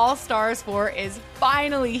 All Stars 4 is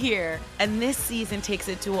finally here. And this season takes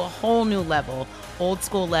it to a whole new level. Old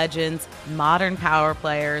school legends, modern power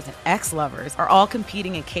players, and ex-lovers are all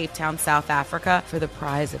competing in Cape Town, South Africa for the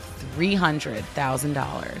prize of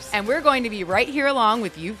 $300,000. And we're going to be right here along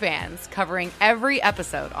with you fans, covering every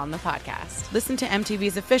episode on the podcast. Listen to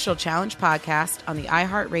MTV's official Challenge podcast on the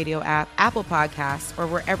iHeartRadio app, Apple Podcasts, or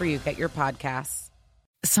wherever you get your podcasts.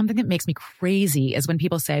 Something that makes me crazy is when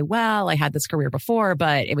people say, well, I had this career before,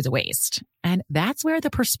 but it was a waste. And that's where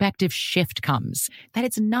the perspective shift comes, that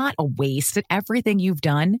it's not a waste, that everything you've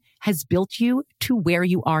done has built you to where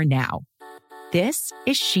you are now. This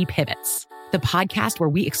is She Pivots, the podcast where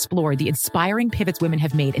we explore the inspiring pivots women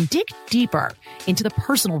have made and dig deeper into the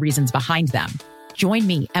personal reasons behind them. Join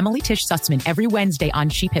me, Emily Tish Sussman, every Wednesday on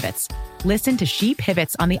She Pivots. Listen to She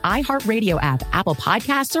Pivots on the iHeartRadio app, Apple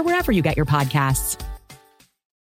Podcasts, or wherever you get your podcasts.